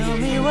 baby. Tell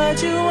me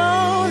what you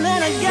want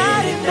and I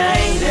got it,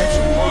 baby. Anything that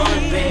you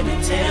want, baby,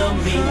 tell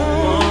me you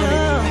want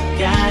it. I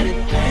got it,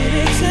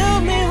 baby.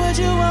 Tell me what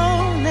you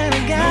want and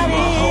I got it. No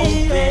more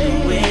hoping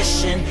and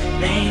wishing.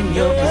 Name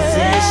your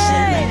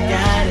position. I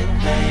got it,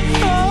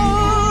 baby.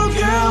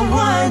 Girl,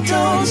 why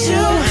don't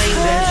you think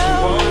that you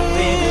want,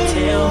 baby?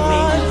 Tell me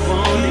you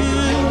want it.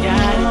 I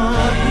got it,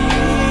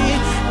 baby.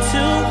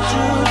 To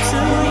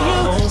you,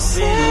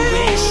 hoping and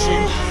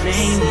wishing.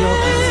 Name your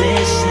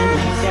position.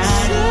 I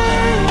got it,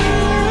 baby.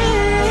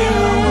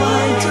 Girl,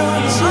 why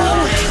don't you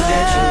think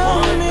that you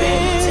want,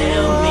 baby?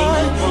 Tell me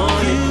you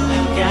want it.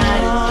 I got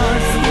it,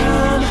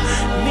 baby.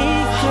 Me,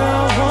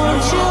 girl,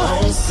 won't you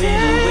hoping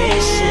and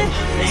wishing.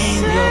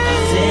 Name your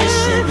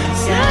position.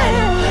 I got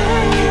it,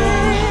 baby.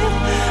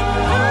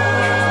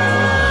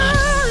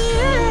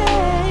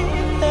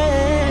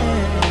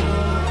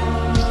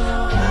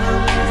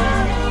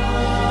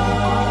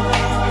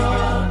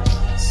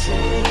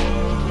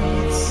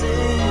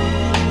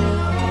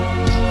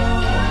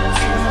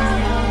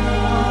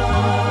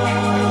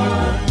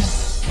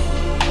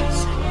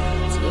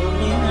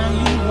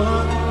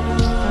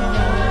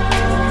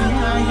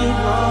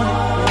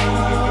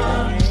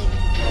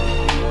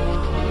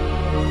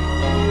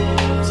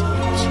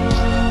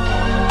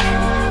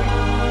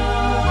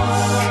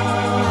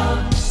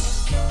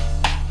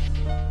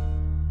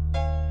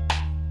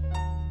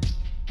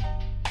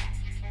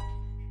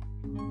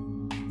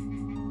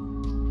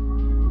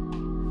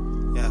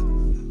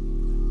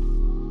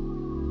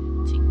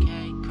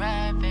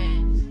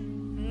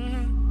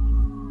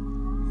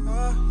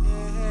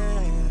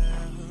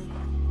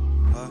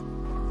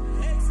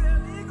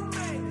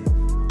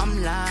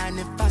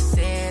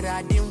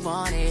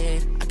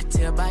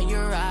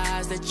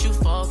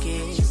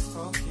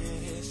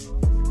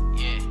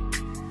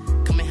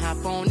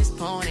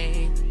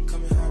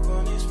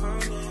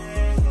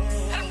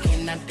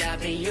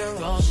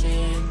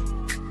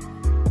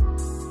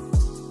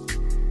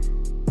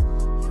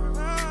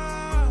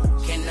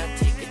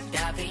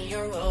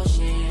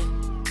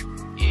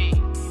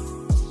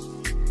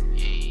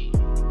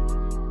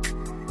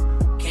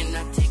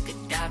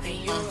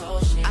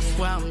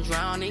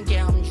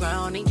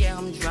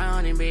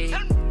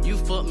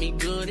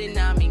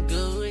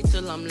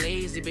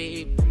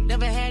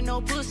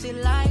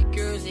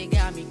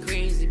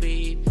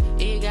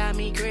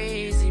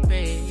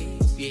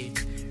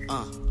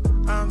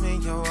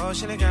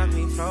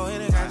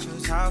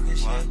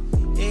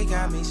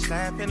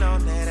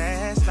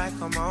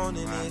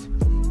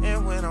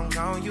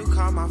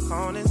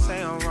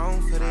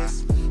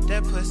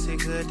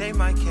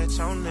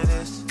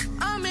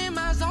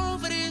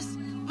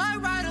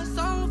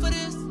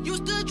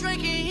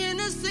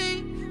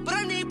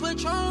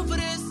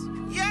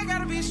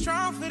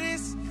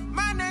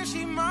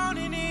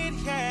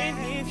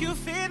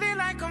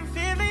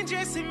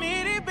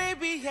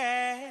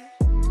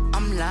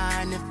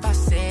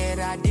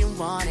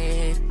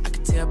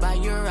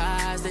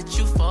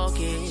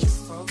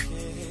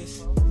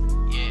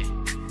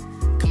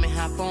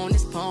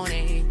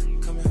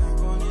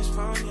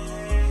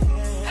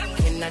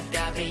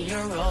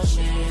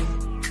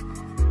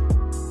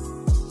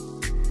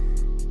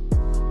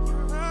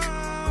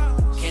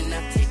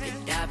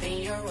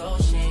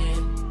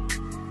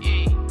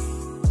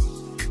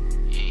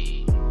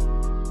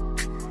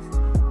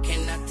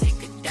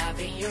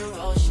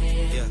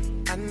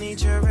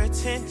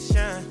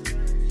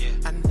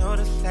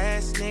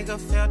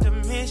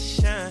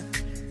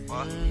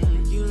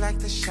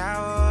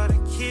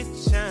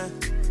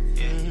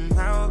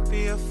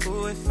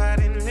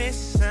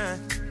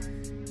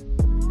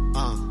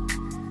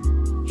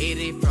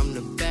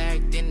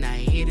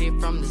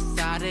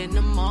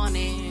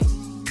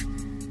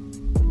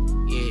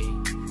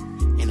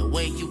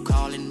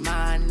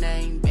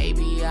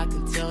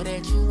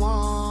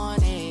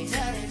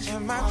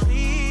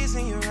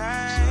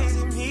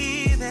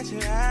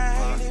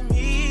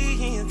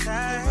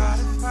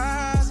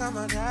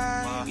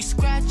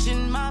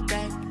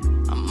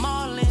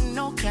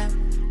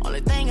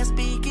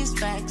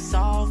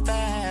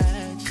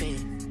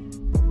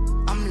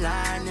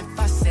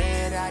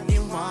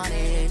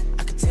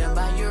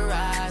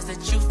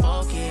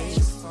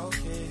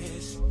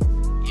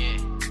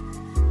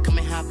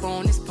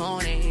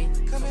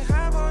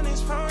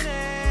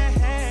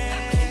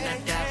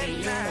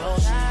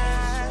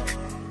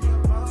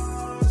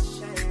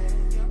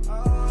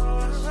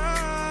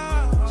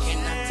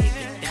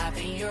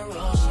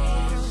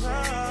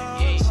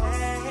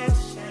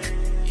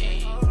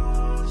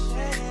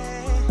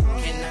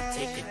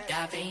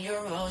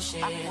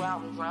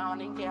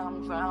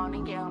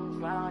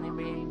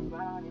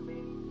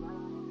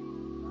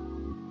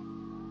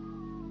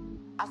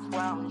 I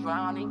swear I'm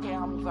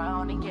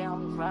drowning, yeah,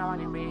 I'm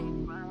drowning,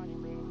 baby.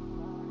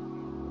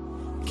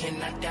 Can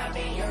I dive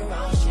in your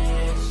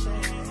ocean?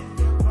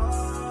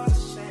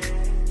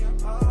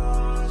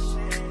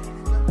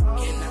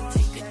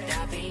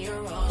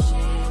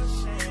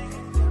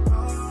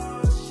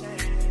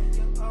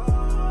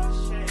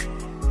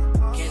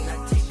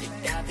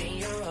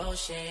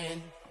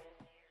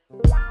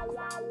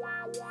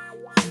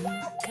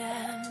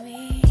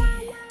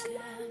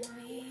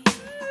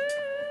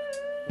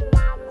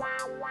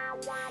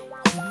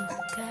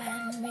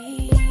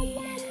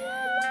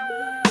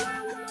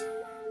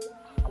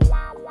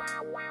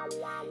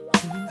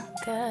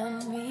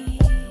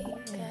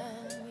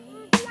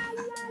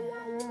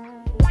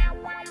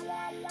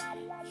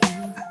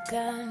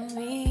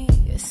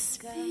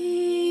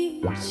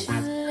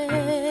 Feel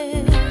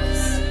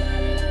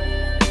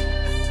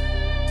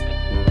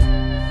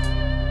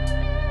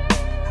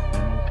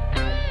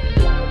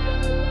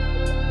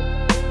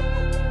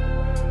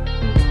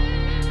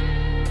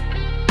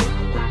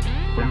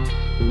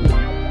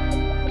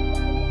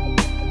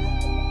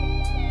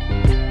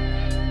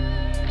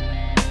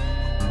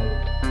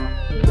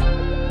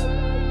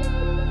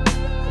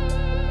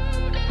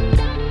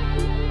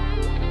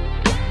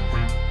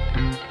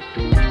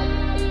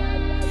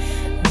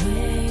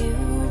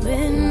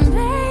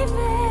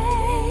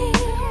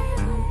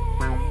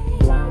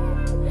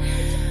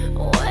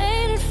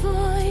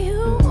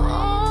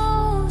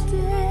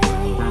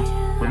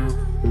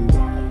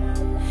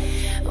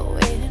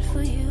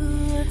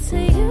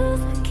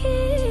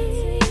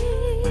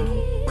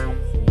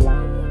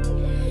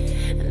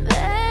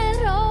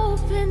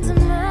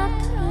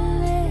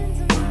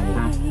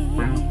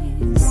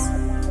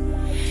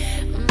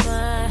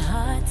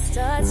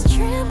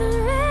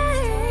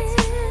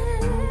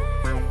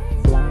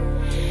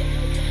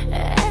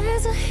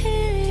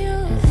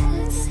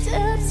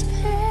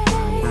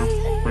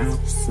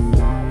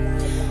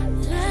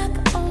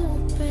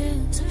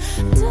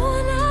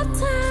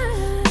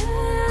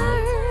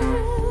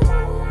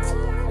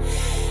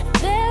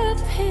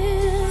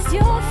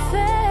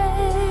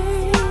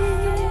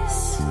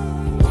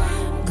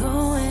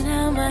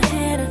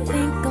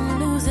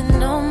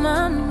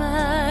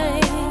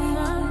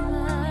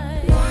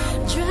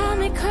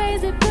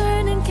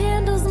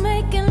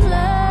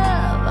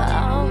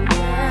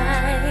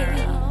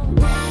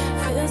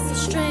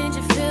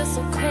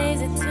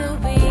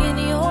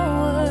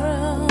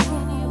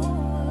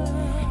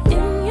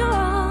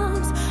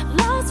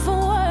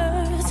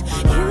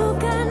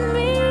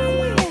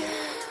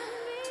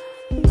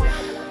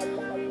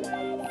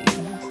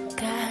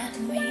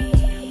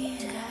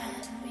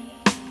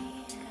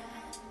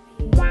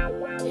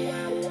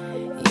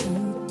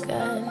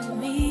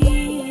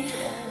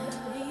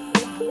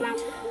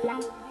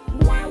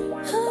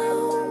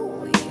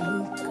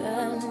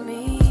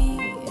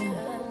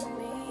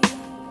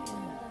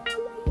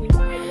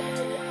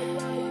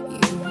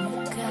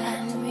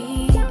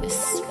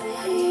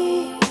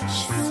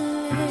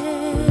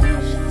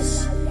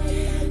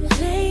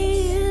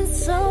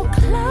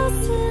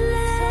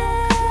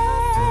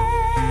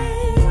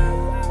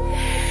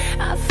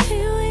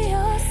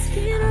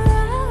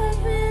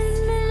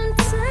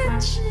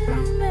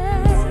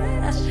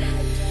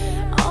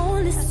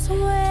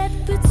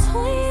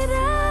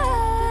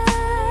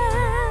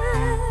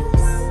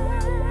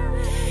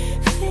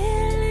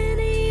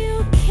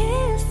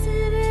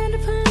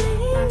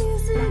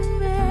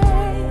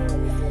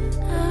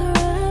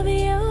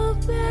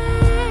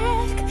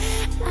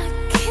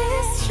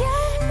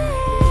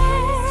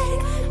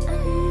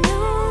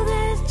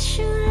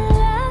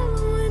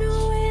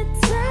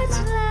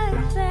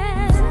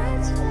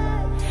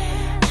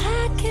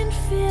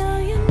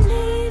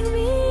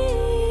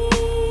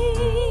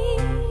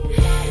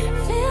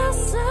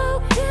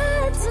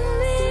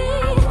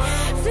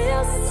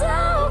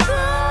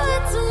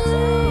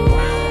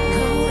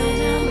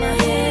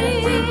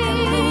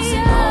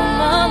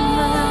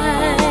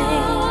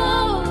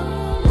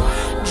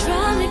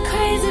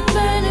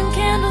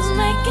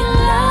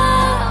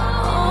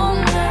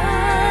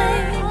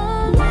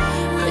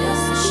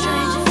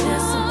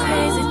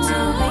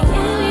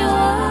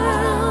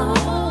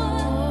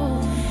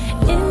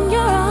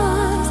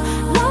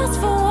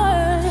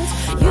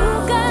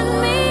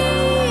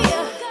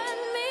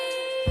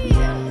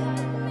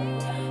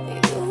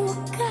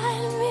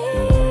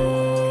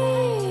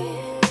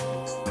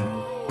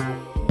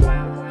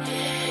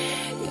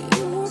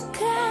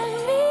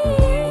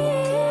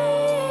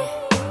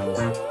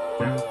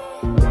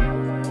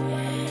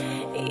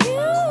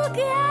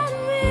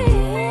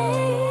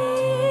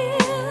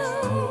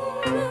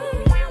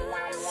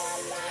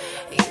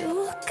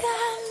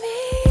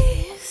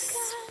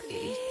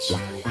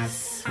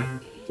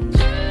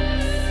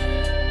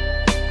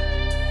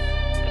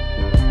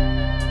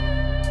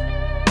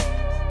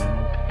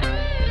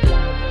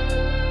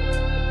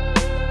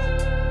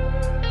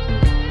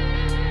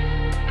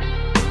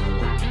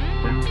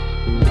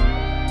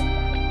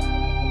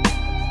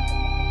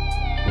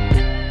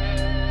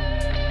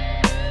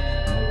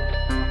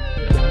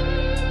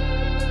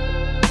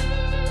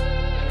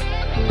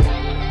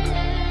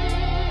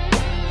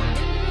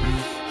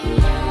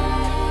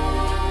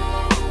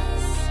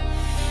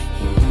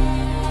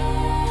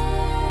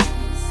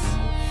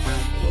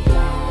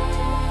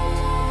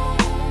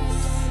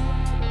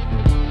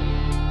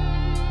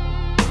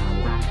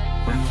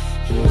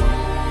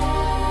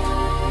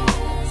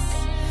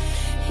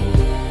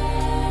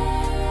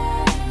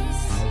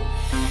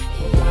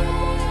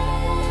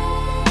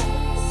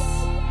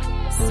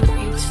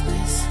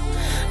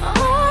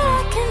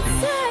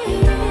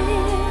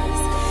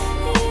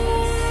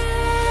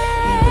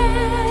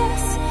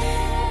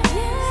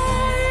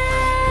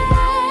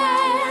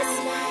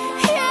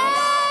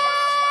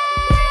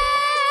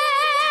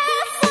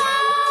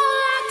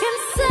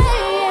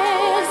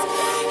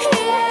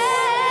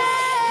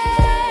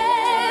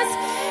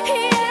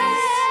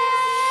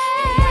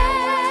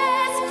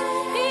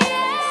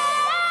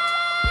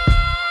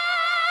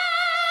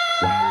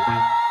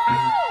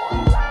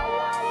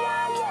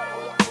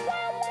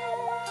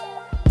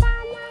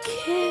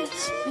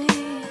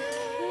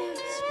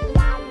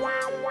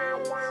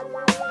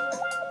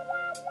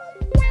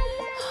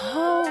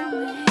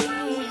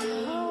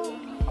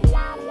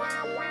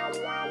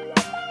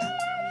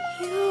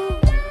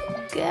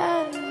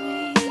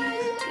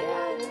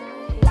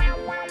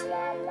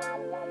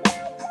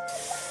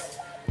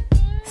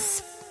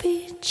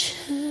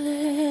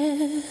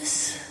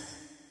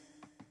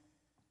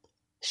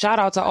Shout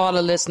out to all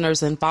the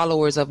listeners and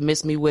followers of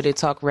Miss Me With It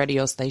Talk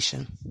radio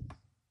station.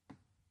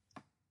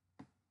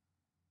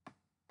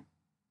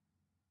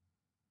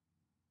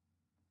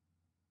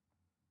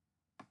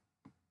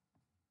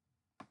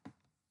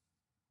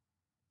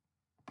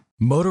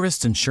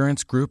 Motorist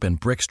Insurance Group and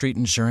Brick Street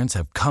Insurance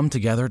have come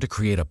together to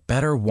create a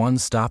better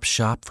one-stop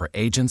shop for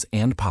agents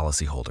and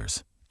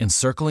policyholders,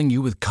 encircling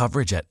you with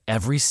coverage at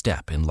every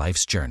step in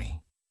life's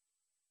journey.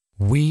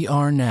 We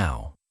are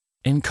now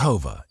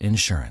Encova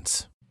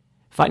Insurance.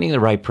 Finding the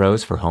right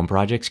pros for home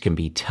projects can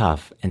be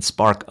tough and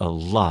spark a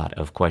lot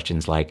of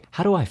questions like,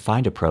 how do I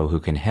find a pro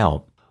who can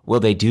help? Will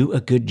they do a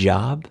good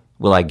job?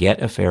 Will I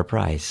get a fair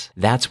price?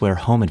 That's where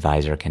Home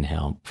Advisor can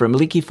help. From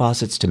leaky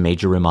faucets to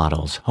major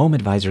remodels, Home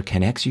Advisor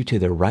connects you to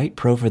the right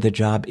pro for the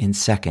job in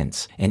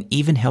seconds and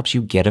even helps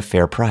you get a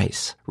fair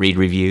price. Read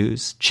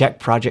reviews, check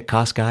project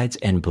cost guides,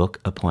 and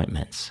book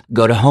appointments.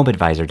 Go to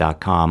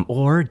HomeAdvisor.com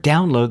or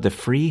download the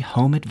free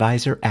Home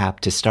Advisor app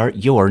to start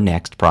your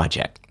next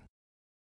project.